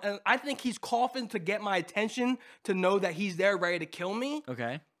coughing, and I think he's coughing to get my attention, to know that he's there ready to kill me.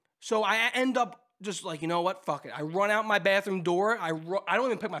 Okay. So I end up just like, you know what? Fuck it. I run out my bathroom door. I don't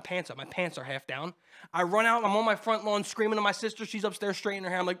even pick my pants up. My pants are half down. I run out. I'm on my front lawn screaming to my sister. She's upstairs straightening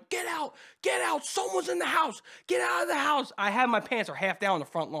her hair. I'm like, get out. Get out. Someone's in the house. Get out of the house. I have my pants are half down on the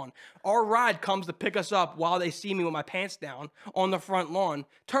front lawn. Our ride comes to pick us up while they see me with my pants down on the front lawn.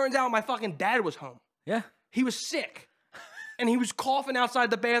 Turns out my fucking dad was home. Yeah. He was sick. And he was coughing outside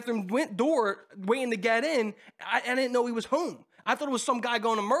the bathroom door waiting to get in. I didn't know he was home. I thought it was some guy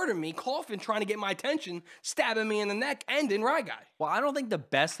going to murder me, coughing, trying to get my attention, stabbing me in the neck, and in Rye Guy. Well, I don't think the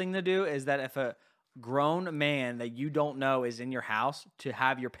best thing to do is that if a grown man that you don't know is in your house, to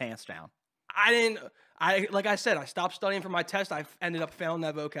have your pants down. Like I said, I stopped studying for my test. I ended up failing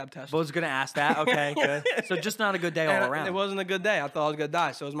that vocab test. I was going to ask that. Okay, good. So just not a good day all around. It wasn't a good day. I thought I was going to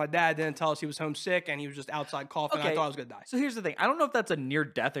die. So it was my dad didn't tell us he was homesick, and he was just outside coughing. Okay. I thought I was going to die. So here's the thing. I don't know if that's a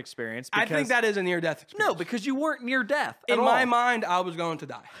near-death experience. I think that is a near-death experience. No, because you weren't near death at in all. my mind, I was going to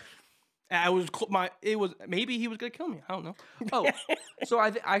die. Maybe he was going to kill me. I don't know. Oh, so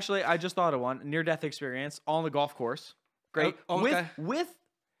I just thought of one near-death experience on the golf course. Great. Oh, okay. With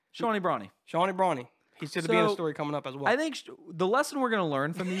Shawnee Brawny. Shawnee Brawny. He's going to be in a story coming up as well. I think the lesson we're going to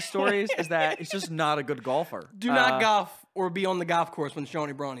learn from these stories is that he's just not a good golfer. Do not golf or be on the golf course when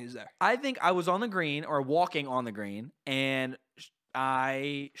Shawnee Brawny is there. I think I was on the green or walking on the green, and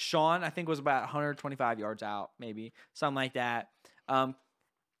Sean, I think, was about 125 yards out, maybe, something like that.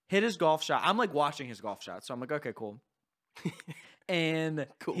 Hit his golf shot. I'm like watching his golf shot, so I'm like, okay, cool. And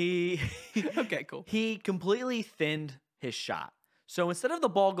cool. Okay, cool. He completely thinned his shot. So instead of the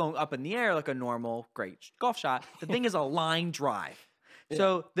ball going up in the air like a normal great golf shot, the thing is a line drive. Yeah.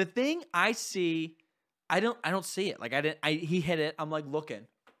 So the thing I see, I don't see it. Like he hit it. I'm like looking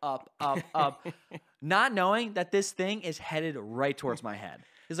up, not knowing that this thing is headed right towards my head.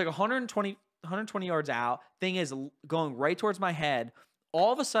 It's like 120 yards out. Thing is going right towards my head.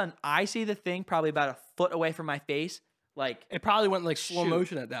 All of a sudden, I see the thing probably about a foot away from my face. Like it probably went like slow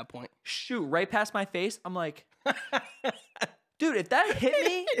motion at that point. Shoot, right past my face. I'm like, dude, if that hit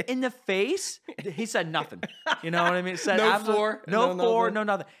me in the face, he said nothing. You know what I mean? It said no floor. No floor, no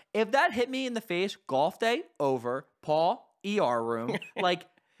nothing. If that hit me in the face, golf day over. Paul, ER room. Like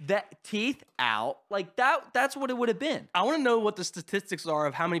that teeth out. Like that's what it would have been. I want to know what the statistics are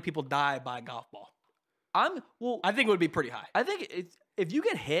of how many people die by a golf ball. I think it would be pretty high. I think if you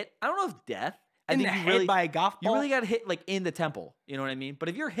get hit, I don't know if death. I think you head really by a golf ball. You really got hit like in the temple. You know what I mean? But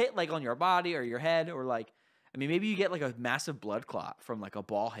if you're hit like on your body or your head or like, I mean, maybe you get like a massive blood clot from like a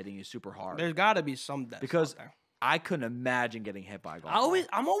ball hitting you super hard. There's got to be some deaths because out there. I couldn't imagine getting hit by a golf ball.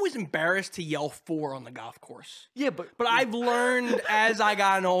 I'm always embarrassed to yell "4" on the golf course. Yeah, but I've learned as I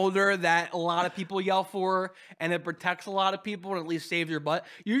gotten older that a lot of people yell "4" and it protects a lot of people and at least saves your butt.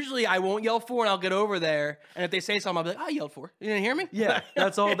 Usually I won't yell "4" and I'll get over there, and if they say something, I'll be like, "I yelled 4." You didn't hear me? Yeah,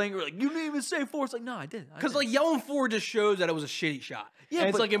 that's the whole thing. We're like, you didn't even say 4. It's like, no, I did. Because like yelling 4 just shows that it was a shitty shot. Yeah, and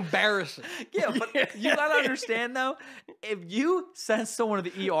it's like embarrassing. Yeah, but you gotta understand though, if you send someone to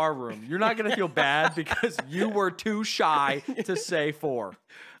the ER room, you're not gonna feel bad because you were too shy to say 4.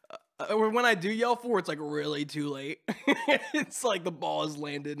 When I do yell 4, it's like really too late. It's like the ball has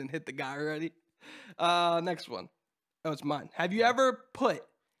landed and hit the guy already. Next one. Oh, it's mine. Have you ever put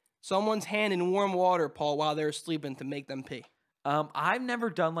someone's hand in warm water, Paul, while they're sleeping to make them pee? I've never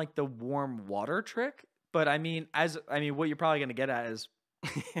done like the warm water trick, but what you're probably gonna get at is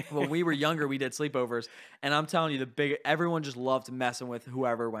When we were younger, we did sleepovers, and I'm telling you, everyone just loved messing with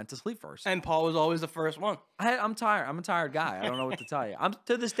whoever went to sleep first. And Paul was always the first one. I'm tired. I'm a tired guy. I don't know what to tell you.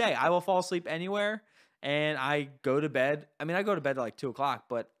 To this day, I will fall asleep anywhere, and I go to bed. I mean, I go to bed at like 2 o'clock,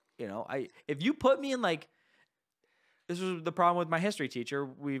 but if you put me in like, this was the problem with my history teacher.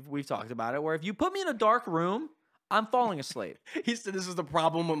 We've talked about it, where if you put me in a dark room, I'm falling asleep. He said this is the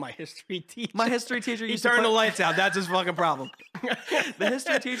problem with my history teacher. My history teacher He used to turned put, the lights out. That's his fucking problem. the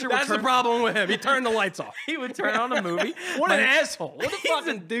history teacher would That's the turn, problem with him. He turned the lights off. he would turn on a movie. What My- an asshole. What a He's a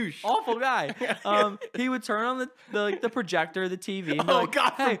fucking douche. Awful guy. He would turn on the projector, the TV. And be Oh, like,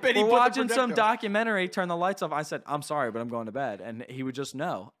 God hey, forbid he we're put the watching some projector on." documentary. Turn the lights off. I said, I'm sorry, but I'm going to bed. And he would just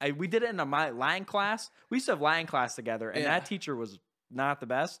know. We did it in my Latin class. We used to have Latin class together, and Yeah. that teacher was not the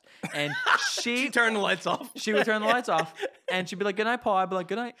best. And She turned the lights off. she would turn the lights off, and she'd be like, "Good night, Paul." I'd be like,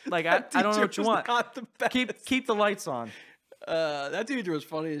 "Good night." Like I don't know what you want. Keep the lights on. That teacher was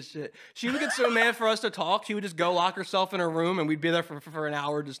funny as shit. She would get so mad for us to talk. She would just go lock herself in her room, and we'd be there for an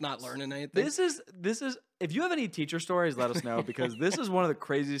hour just not learning anything. This is. If you have any teacher stories, let us know, because this is one of the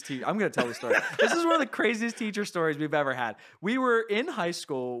craziest. I'm going to tell the story. This is one of the craziest teacher stories we've ever had. We were in high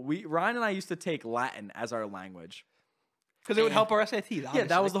school. Ryan and I used to take Latin as our language. Because it would help our SATs. Obviously. Yeah,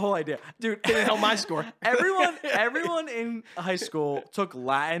 that was the whole idea, dude. Didn't help my score. Everyone in high school took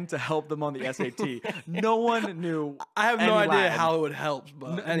Latin to help them on the SAT. No one knew. I have no any idea Latin. how it would help,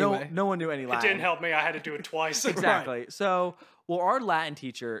 but anyway. No one knew any It Latin. didn't help me. I had to do it twice. Exactly. So, our Latin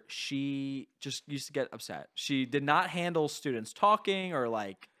teacher, she just used to get upset. She did not handle students talking or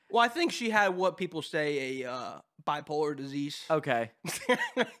like. Well, I think she had what people say a bipolar disease. Okay.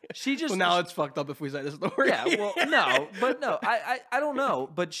 She just. Well, now it's fucked up if we say this story. Yeah. Well, no. I don't know.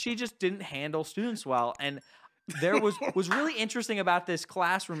 But she just didn't handle students well, and there was really interesting about this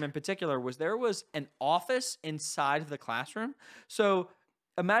classroom in particular was there was an office inside of the classroom. So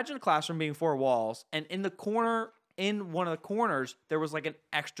imagine a classroom being 4 walls, and in one of the corners, there was like an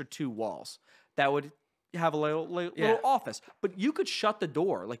extra 2 walls that would have a little office, but you could shut the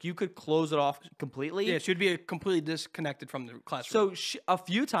door, like you could close it off completely. Yeah, she would be completely disconnected from the classroom. So a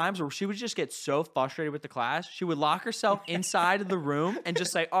few times where she would just get so frustrated with the class, she would lock herself inside of the room and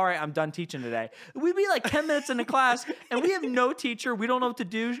just say, "All right, I'm done teaching today." We'd be like 10 minutes in the class, and we have no teacher. We don't know what to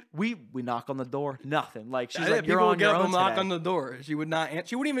do. We knock on the door, nothing. Like she's like, "You're people on would get your up own and knock today." on the door. She would not answer.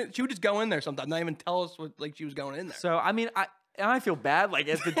 She would just go in there sometimes, not even tell us what she was going in there. So I mean, I feel bad. Like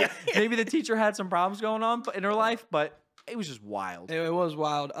maybe the teacher had some problems going on in her life, but it was just wild. It was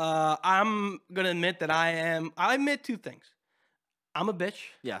wild. I'm gonna admit that I admit 2 things. I'm a bitch,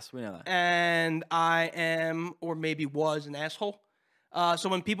 Yes, we know that. and I am, or maybe was, an asshole. So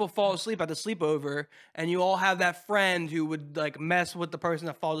when people fall asleep at the sleepover, and you all have that friend who would like mess with the person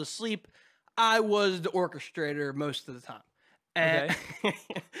that falls asleep, I was the orchestrator most of the time. And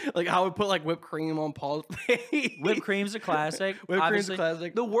like I would put like whipped cream on Paul's face. Whipped cream's a classic. Whipped cream's a Obviously.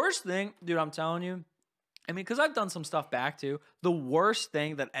 classic. The worst thing, dude, I'm telling you, I mean, because I've done some stuff back too. The worst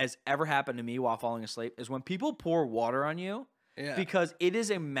thing that has ever happened to me while falling asleep is when people pour water on you, Yeah. because it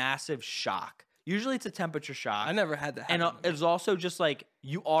is a massive shock. Usually it's a temperature shock. I never had that happen. And it's also just like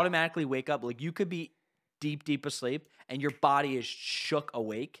you automatically wake up. Like you could be deep asleep and your body is shook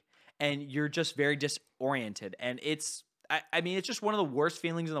awake and you're just very disoriented. And I mean, it's just one of the worst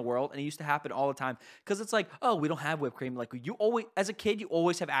feelings in the world, and it used to happen all the time because it's like, oh, we don't have whipped cream. Like you always, as a kid, you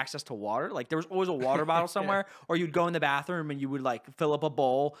always have access to water. Like there was always a water bottle somewhere, or you'd go in the bathroom and you would like fill up a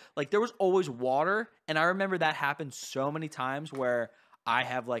bowl. Like there was always water, and I remember that happened so many times where I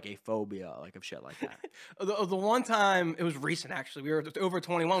have like a phobia, like of shit like that. The one time, it was recent actually. We were over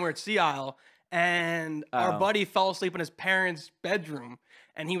 21. We were at Sea Isle, and our buddy fell asleep in his parents' bedroom,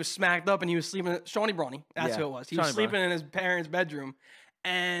 and he was smacked up, and he was sleeping. Shawnee Brawny, that's who it was. He was sleeping in his parents' bedroom,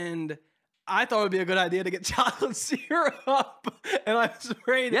 and I thought it would be a good idea to get chocolate syrup, and I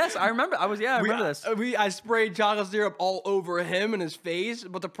sprayed. Yes, I remember. I remember this. I sprayed chocolate syrup all over him and his face,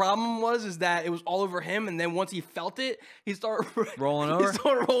 but the problem is that it was all over him, and then once he felt it, he started Rolling over? He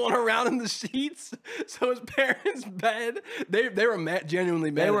started rolling around in the sheets. So his parents' bed, they were mad,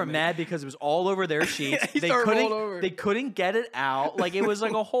 genuinely mad. They were at me. mad because it was all over their sheets. He started rolling over. They couldn't get it out. Like it was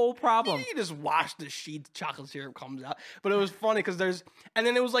like a whole problem. You just wash the sheets, chocolate syrup comes out. But it was funny because and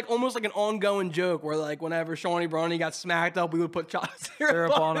then it was like almost like an ongoing joke where like whenever Shawnee Brawny got smacked up, we would put chocolate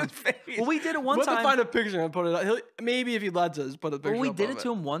syrup on his face. Well, we did it one We'll have time. to find a picture and put it up. Maybe if he lets us, put a picture Well, we up did of it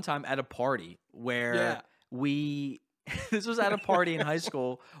to him one time at a party where Yeah. this was at a party in high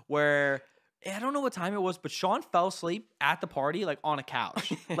school where I don't know what time it was, but Sean fell asleep at the party, like on a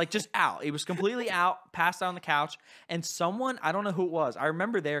couch, like just out. He was completely out, passed out on the couch, and someone, I don't know who it was. I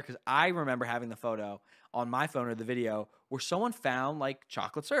remember there because I remember having the photo on my phone or the video where someone found like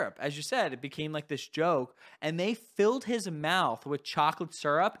chocolate syrup. As you said, it became like this joke, and they filled his mouth with chocolate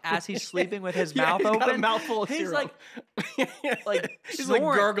syrup as he's sleeping with his mouth he's open. got a mouthful of he's syrup. like he's snoring.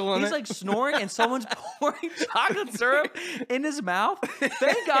 like gurgling. He's like snoring, and someone's pouring chocolate syrup in his mouth.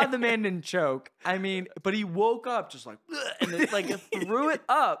 Thank God the man didn't choke. I mean, but he woke up just like, and it, like it threw it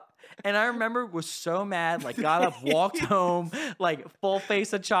up. And I remember was so mad, like got up, walked home, like full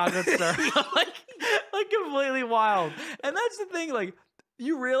face of chocolate syrup, like completely wild. And that's the thing, like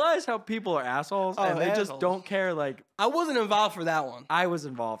you realize how people are assholes, and they just don't care. Like I wasn't involved for that one. I was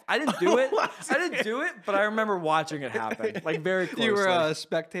involved. I didn't do it. I didn't do it, but I remember watching it happen, like very closely. You were a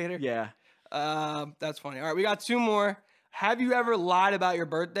spectator. Yeah. That's funny. All right, we got 2 more. Have you ever lied about your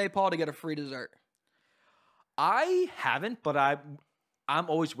birthday, Paul, to get a free dessert? I haven't, but I'm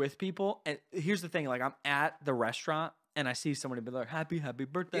always with people. And here's the thing, like I'm at the restaurant and I see somebody be like, happy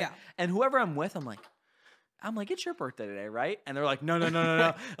birthday. Yeah. And whoever I'm with, I'm like, it's your birthday today, right? And they're like, no. That's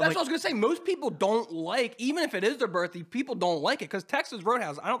what I was gonna say. Most people don't like, even if it is their birthday, people don't like it. Because Texas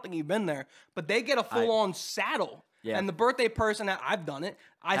Roadhouse, I don't think you've been there, but they get a full-on saddle. Yeah. And the birthday person, I've done it.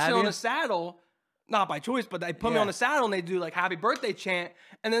 I sit on the saddle, not by choice, but they put me on the saddle and they do like happy birthday chant,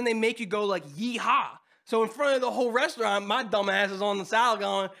 and then they make you go like yee-haw. So in front of the whole restaurant, my dumb ass is on the saddle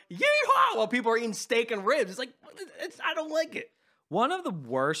going yee-haw while people are eating steak and ribs. It's like, I don't like it. One of the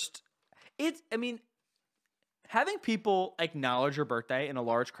worst, having people acknowledge your birthday in a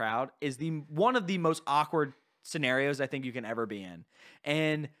large crowd is one of the most awkward scenarios I think you can ever be in.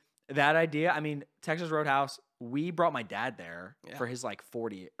 And that idea, Texas Roadhouse, we brought my dad there for his like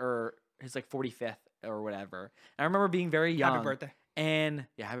 40 or his like 45th or whatever. And I remember being very young. Happy birthday. And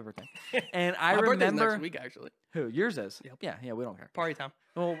happy birthday. And I My birthday's remember next week, actually. Who? Yours is? Yep. Yeah, we don't care. Party time.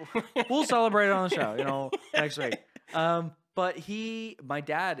 Well, we'll celebrate it on the show, next week. But my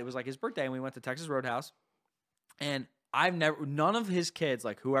dad, it was like his birthday, and we went to Texas Roadhouse. And none of his kids,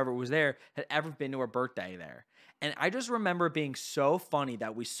 like whoever was there, had ever been to a birthday there. And I just remember it being so funny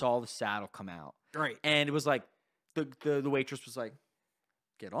that we saw the saddle come out. Right. And it was like, the waitress was like,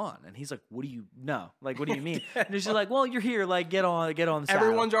 get on. And he's like, what do you know? Like, what do you mean? And she's like, well, you're here. Like, get on the saddle.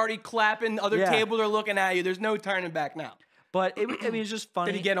 Everyone's already clapping. Other tables are looking at you. There's no turning back now. But it's just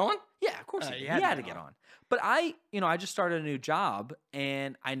funny. Did he get on? Yeah, of course he had to get on. But I just started a new job,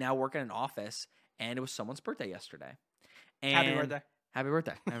 and I now work in an office, and it was someone's birthday yesterday. And Happy birthday. Happy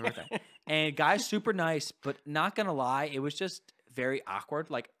birthday. Happy birthday. And guy's super nice, but not gonna lie, it was just very awkward.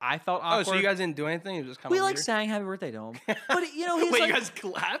 Like I felt awkward. Oh, so you guys didn't do anything? It was just kind of We like sang happy birthday to him. But he's Wait, like, you guys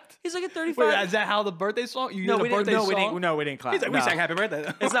clapped? he's like a 35. Wait, is that how the birthday song? You did a birthday song? We didn't clap. He's like, we sang happy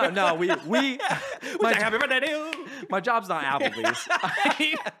birthday. It's not. No, we We sang happy birthday to you. My job's not Applebee's.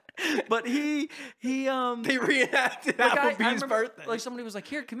 But he They reenacted like I Applebee's remember, birthday. like somebody was like,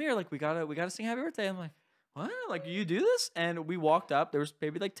 here, come here, like we gotta sing happy birthday. I'm like, what? Like, you do this? And we walked up. There was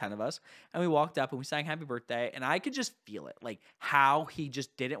maybe like 10 of us, and we walked up and we sang happy birthday. And I could just feel it, like how he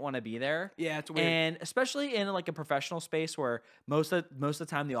just didn't want to be there. Yeah, it's weird. And especially in like a professional space where most of the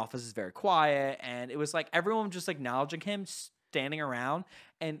time the office is very quiet, and it was like everyone just acknowledging him standing around.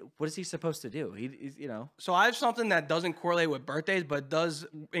 And what is he supposed to do? He's So I have something that doesn't correlate with birthdays, but does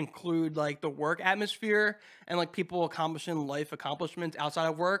include like the work atmosphere and like people accomplishing life accomplishments outside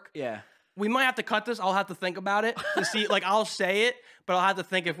of work. Yeah. We might have to cut this. I'll have to think about it to see. Like, I'll say it, but I'll have to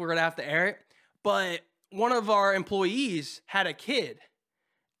think if we're going to have to air it. But one of our employees had a kid.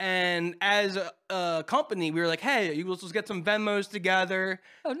 And as a company, we were like, hey, let's get some Venmos together.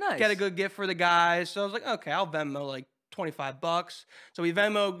 Oh, nice. Get a good gift for the guys. So I was like, okay, I'll Venmo like $25. So we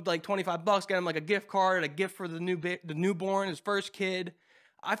Venmoed like $25, get him like a gift card, a gift for the newborn, his first kid.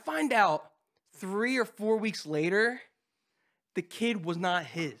 I find out 3 or 4 weeks later, the kid was not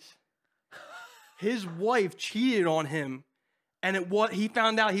his. His wife cheated on him, and he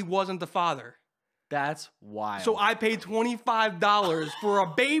found out he wasn't the father. That's wild. So I paid $25 for a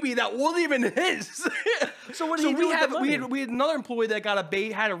baby that wasn't even his. So what did he do with the money? We had another employee that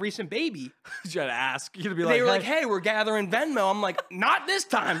had a recent baby. You gotta ask. You gotta be They were like, hey, we're gathering Venmo. I'm like, not this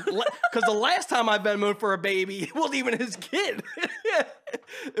time. Because the last time I Venmoed for a baby, it wasn't even his kid.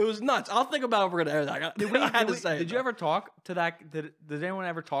 It was nuts. I'll think about it if we're going to air that. Did you ever talk to that? Did anyone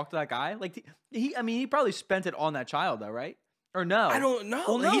ever talk to that guy? Like, he probably spent it on that child, though, right? Or no? I don't know.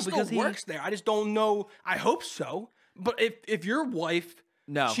 Well, no, he because still works there. I just don't know. I hope so. But if your wife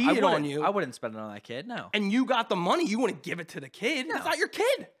cheated on you, I wouldn't spend it on that kid. No. And you got the money, you want to give it to the kid. No. It's not your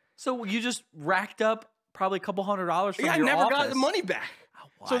kid. So you just racked up probably a couple $100 from your I never got office. the money back.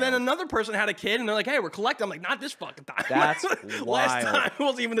 Oh, So then Wild. another person had a kid, and they're like, "Hey, we're collecting." I'm like, "Not this fucking time." That's Last wild. time it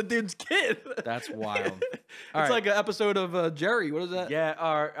wasn't even the dude's kid. That's wild. It's like an episode of Jerry. What is that? Yeah,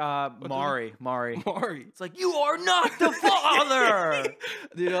 or Mari. Mari. It's like, you are not the father.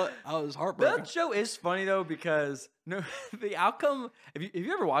 Dude, I was heartbroken. That show is funny though because no, the outcome. Have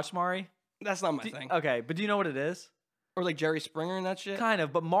you ever watched Mari? That's not my thing. Okay, but do you know what it is? Or like Jerry Springer and that shit. Kind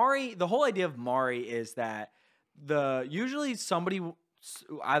of, but Mari. The whole idea of Mari is that usually somebody,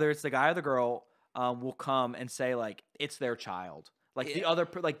 either it's the guy or the girl, will come and say like it's their child, like the other,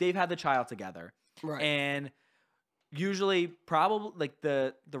 like they've had the child together, Right. and usually probably like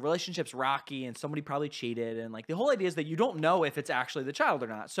the relationship's rocky and somebody probably cheated, and like the whole idea is that you don't know if it's actually the child or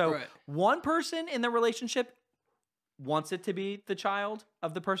not. So Right. one person in the relationship wants it to be the child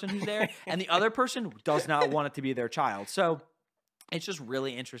of the person who's there, and the other person does not want it to be their child. So it's just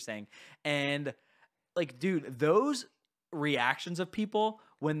really interesting. And like, dude, those reactions of people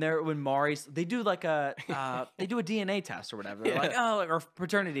when Mari's, they do like a they do a DNA test or whatever. They're like, oh, or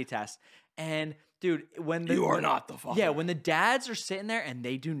paternity test. And dude, when You are not the father. Yeah, when the dads are sitting there and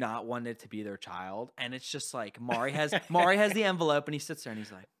they do not want it to be their child, and it's just like Mari has the envelope, and he sits there and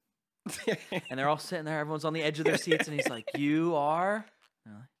he's like, and they're all sitting there, everyone's on the edge of their seats, and he's like, "You are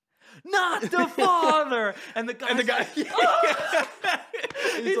not the father." And the guy,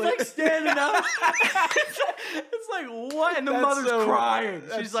 he's like standing up. It's like, what? And the mother's crying.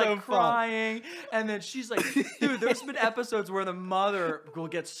 She's like crying, and then she's like, dude, there's been episodes where the mother will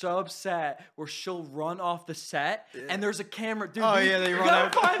get so upset where she'll run off the set, and there's a camera. Dude, they run gotta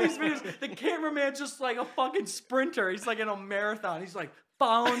out. find these videos. The cameraman's just like a fucking sprinter. He's like in a marathon. He's like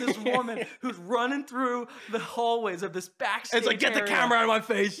following this woman who's running through the hallways of this backstage. It's like, get the area. camera out of my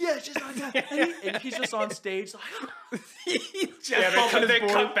face. Yeah, she's like, and he's just on stage like, They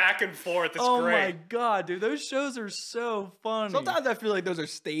cut back and forth. It's oh great. my god, dude, those shows are so funny. Sometimes I feel like those are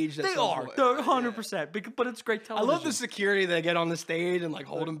staged. they are, 100%. But it's great I television. love the security they get on the stage and like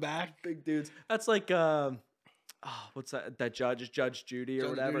hold them back. big dudes. That's like what's that? That judge is Judge Judy or Judge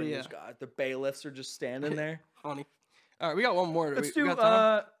whatever. Judy, And God, the bailiffs are just standing there. Funny. All right, we got one more. Let's we do. got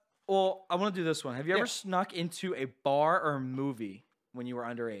time? Well, I want to do this one. Have you Yeah. ever snuck into a bar or a movie when you were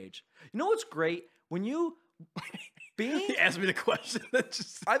underage? You know what's great when you being. He asked me the question. That's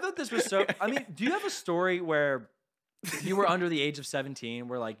just. I thought this was so. I mean, do you have a story where you were under the age of 17,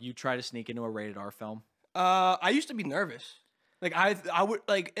 where like you try to sneak into a rated R film? I used to be nervous. Like I would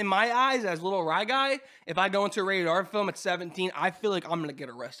like in my eyes as a little rye guy, if I go into a rated R film at 17, I feel like I'm gonna get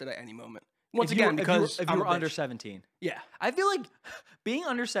arrested at any moment. Once If you again, were- because if I'm you a were under bitch. 17. Yeah. I feel like being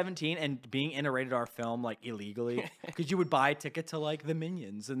under 17 and being in a rated R film like illegally, because you would buy a ticket to like the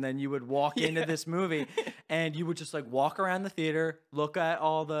Minions, and then you would walk into this movie, and you would just like walk around the theater, look at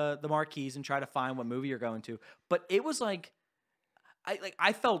all the marquees, and try to find what movie you're going to. But it was like,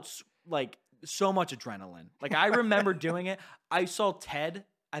 I felt like so much adrenaline. Like I remember doing it. I saw Ted.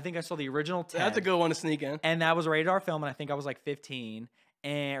 I think I saw the original Ted. That's a good one to sneak in. And that was a rated R film, and I think I was like 15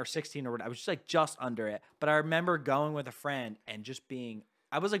 or 16 or whatever. I was just like just under it. But I remember going with a friend and just being,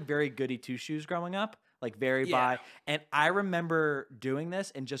 I was like very goody two shoes growing up, like very by. And I remember doing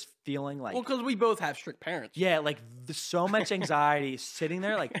this and just feeling like, Well, because we both have strict parents. yeah, like so much anxiety sitting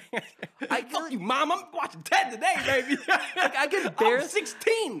there. Like I feel Fuck you, mom. I'm watching Ted today, baby. like I could I'm barely,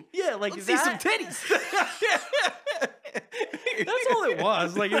 16. yeah, like Let's see some that- titties. That's all it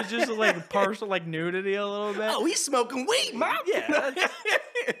was. Like it was just like partial like nudity a little bit. Oh, he's smoking weed, mom. Yeah. that's-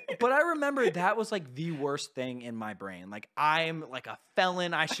 But I remember that was like the worst thing in my brain. Like I'm like a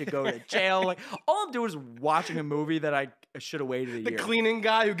felon. I should go to jail. Like all I'm doing is watching a movie that I should have waited a The year. cleaning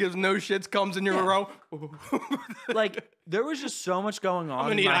guy who gives no shits comes in your row. Like there was just so much going on. I'm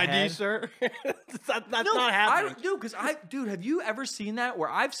gonna in need my ID, head. sir. that's not No, happening. dude, have you ever seen that? Where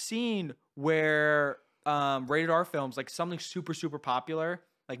I've seen where rated R films, like something super, super popular,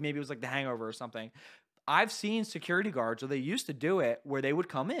 like maybe it was like The Hangover or something. I've seen security guards, or they used to do it, where they would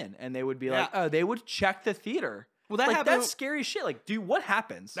come in and they would be like, Yeah. oh, they would check the theater. Well, that like happened- that's scary shit. Like, dude, what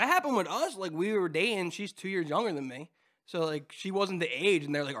happens? That happened with us. Like we were dating. She's 2 years younger than me. So like she wasn't the age,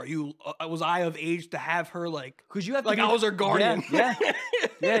 and they're like, "Are you? Was I of age to have her like?" Because you have to Like be I was her guardian. Yeah,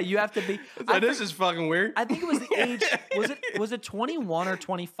 yeah, you have to be. So this is fucking weird. I think it was the age. Was it 21 or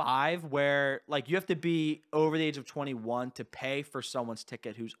 25 where like you have to be over the age of 21 to pay for someone's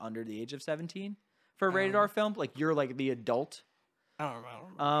ticket who's under the age of 17 for a rated R film? Like you're like the adult. I don't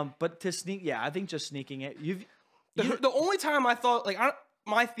remember. But to sneak, yeah, I think just sneaking it. The only time I thought like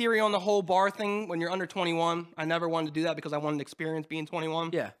my theory on the whole bar thing when you're under 21, I never wanted to do that because I wanted to experience being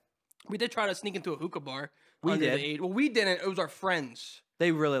 21. Yeah, We did try to sneak into a hookah bar. We under did. The age. Well, we didn't. It was our friends.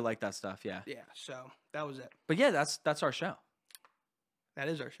 they really like that stuff. Yeah, Yeah. So that was it. but yeah, that's our show. That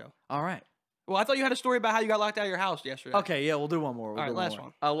is our show. All right. Well, I thought you had a story about how you got locked out of your house yesterday. Okay, yeah, we'll do one more. All right, last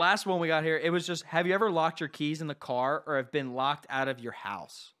one. Last one we got here. It was just, have you ever locked your keys in the car or have been locked out of your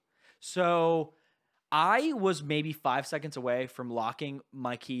house? So I was maybe 5 seconds away from locking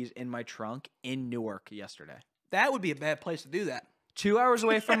my keys in my trunk in Newark yesterday. That would be a bad place to do that. 2 hours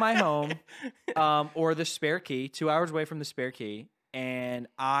away from my home, or the spare key, 2 hours away from the spare key, and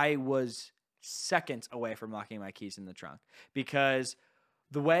I was seconds away from locking my keys in the trunk because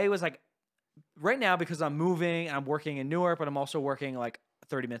the way was like, right now, because I'm moving and I'm working in Newark, but I'm also working like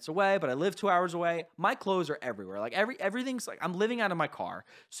 30 minutes away, but I live 2 hours away. My clothes are everywhere. Like everything's like, I'm living out of my car.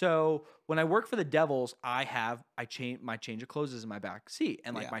 So when I work for the Devils, my change of clothes is in my back seat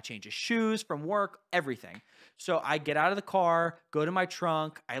and like my change of shoes from work, everything. So I get out of the car, go to my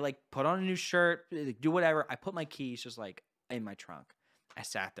trunk. I like put on a new shirt, do whatever. I put my keys just like in my trunk. I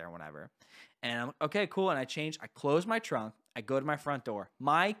sat there, whatever. And I'm okay, cool. And I close my trunk. I go to my front door.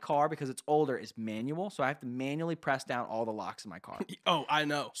 My car, because it's older, is manual, so I have to manually press down all the locks in my car. Oh, I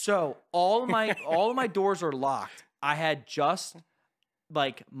know. So all of my doors are locked. I had just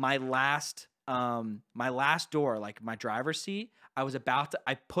like my last door, like my driver's seat. I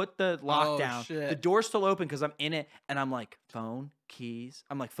put the lock down. Shit. The door's still open because I'm in it, and I'm like, phone, keys.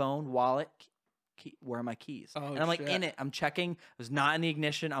 I'm like, phone, wallet, key. Where are my keys? Oh, and I'm like in it. I'm checking. It was not in the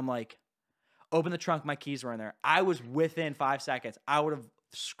ignition. I'm like, open the trunk. My keys were in there. I was within 5 seconds. I would have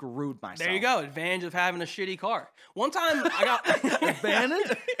screwed myself. There you go. Advantage of having a shitty car. One time I got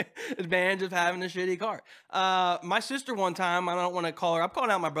advantage of having a shitty car. My sister one time, I don't want to call her. I'm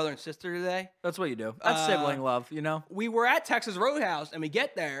calling out my brother and sister today. That's what you do. That's sibling love, you know? We were at Texas Roadhouse and we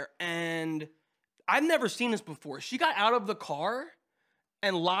get there and I've never seen this before. She got out of the car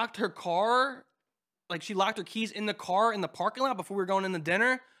and locked her car. Like she locked her keys in the car in the parking lot before we were going in the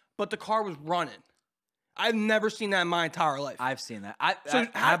dinner, but the car was running. I've never seen that in my entire life. I've seen that.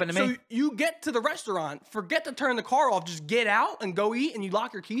 That happened to me. So you get to the restaurant, forget to turn the car off, just get out and go eat, and you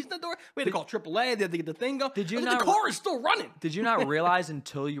lock your keys in the door. We had to call AAA. They had to get the thing going. Did you the not? car is still running. Did you not realize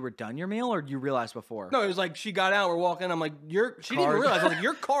until you were done your meal, or did you realize before? No, it was like she got out. We're walking. I'm like, she didn't even realize. I was like,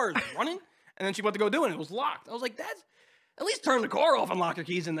 your car is running, and then she went to go do it. And it was locked. I was like, that's. At least turn the car off and lock your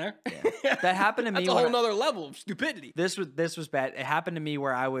keys in there. Yeah. That happened to me. That's a whole nother level of stupidity. This was bad. It happened to me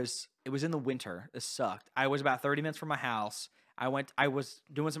where it was in the winter. This sucked. I was about 30 minutes from my house. I was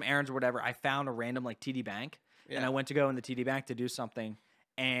doing some errands or whatever. I found a random like TD Bank, and I went to go in the TD Bank to do something,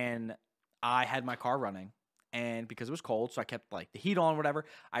 and I had my car running, and because it was cold, so I kept like the heat on, whatever.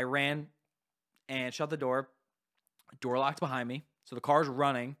 I ran and shut the door. Door locked behind me, so the car's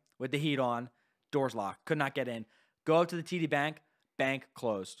running with the heat on. Door's locked. Could not get in. Go up to the TD Bank, bank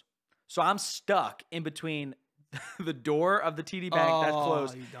closed. So I'm stuck in between the door of the TD Bank that's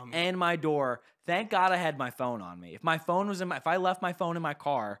closed and my door. Thank God I had my phone on me. If my phone was if I left my phone in my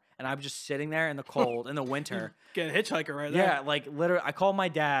car and I was just sitting there in the cold in the winter. Get a hitchhiker right there. Yeah, like literally, I called my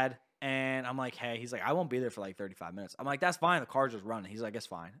dad and I'm like, hey, he's like, I won't be there for like 35 minutes. I'm like, that's fine. The car's just running. He's like, it's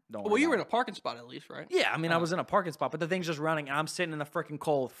fine. Don't worry. Well, you were in a parking spot at least, right? Yeah, I mean, I was in a parking spot, but the thing's just running and I'm sitting in the freaking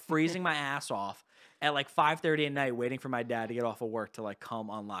cold, freezing my ass off at like 5:30 at night, waiting for my dad to get off of work to like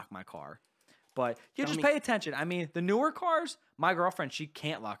come unlock my car. But you just pay attention. I mean, the newer cars, my girlfriend, she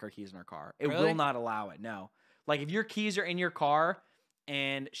can't lock her keys in her car. It will not allow it. No. Like if your keys are in your car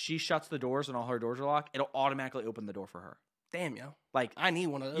and she shuts the doors and all her doors are locked, it'll automatically open the door for her. Damn, yo. Like I need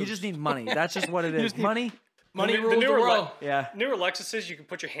one of those. You just need money. That's just what it is. Money. Money rules the world. Yeah. Newer Lexuses, you can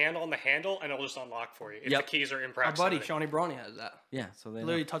put your hand on the handle and it'll just unlock for you if the keys are in Our buddy, proximity. Shawnee Brawny, has that. Yeah. So they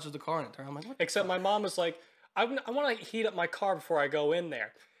literally touches the car and it turns. I'm like, what? Except my mom was like, I want to heat up my car before I go in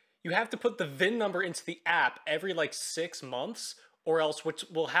there. You have to put the VIN number into the app every like 6 months, or else what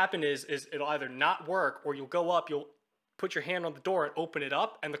will happen is it'll either not work, or you'll go up, you'll put your hand on the door and open it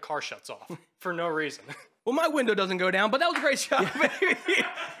up, and the car shuts off for no reason. Well, my window doesn't go down, but that was a great shot.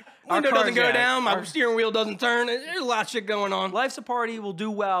 Window doesn't go down, my steering wheel doesn't turn. There's a lot of shit going on. Life's a party. We'll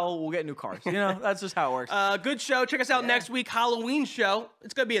do well. We'll get new cars. You know, that's just how it works. Good show. Check us out next week, Halloween show.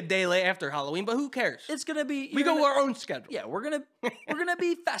 It's gonna be a day late after Halloween, but who cares? It's gonna be. We go our own schedule. Yeah, we're gonna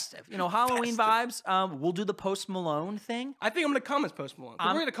be festive. You know, Halloween vibes. We'll do the Post Malone thing. I think I'm gonna come as Post Malone.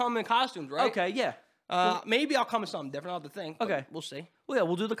 We're gonna come in costumes, right? Okay, yeah. Maybe I'll come with something different. I'll have to think. Okay, we'll see. Well, yeah,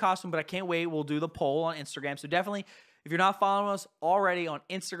 we'll do the costume, but I can't wait. We'll do the poll on Instagram. So definitely, if you're not following us already on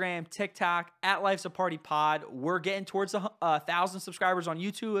Instagram, TikTok, at Life's a Party Pod, we're getting towards the 1,000 subscribers on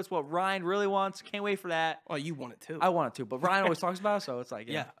YouTube. That's what Ryan really wants. Can't wait for that. Oh, you want it too. I want it too, but Ryan always talks about it, so it's like,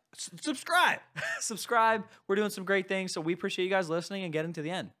 yeah. Subscribe. Subscribe. We're doing some great things, so we appreciate you guys listening and getting to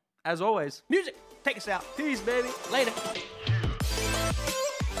the end. As always, music. Take us out. Peace, baby. Later.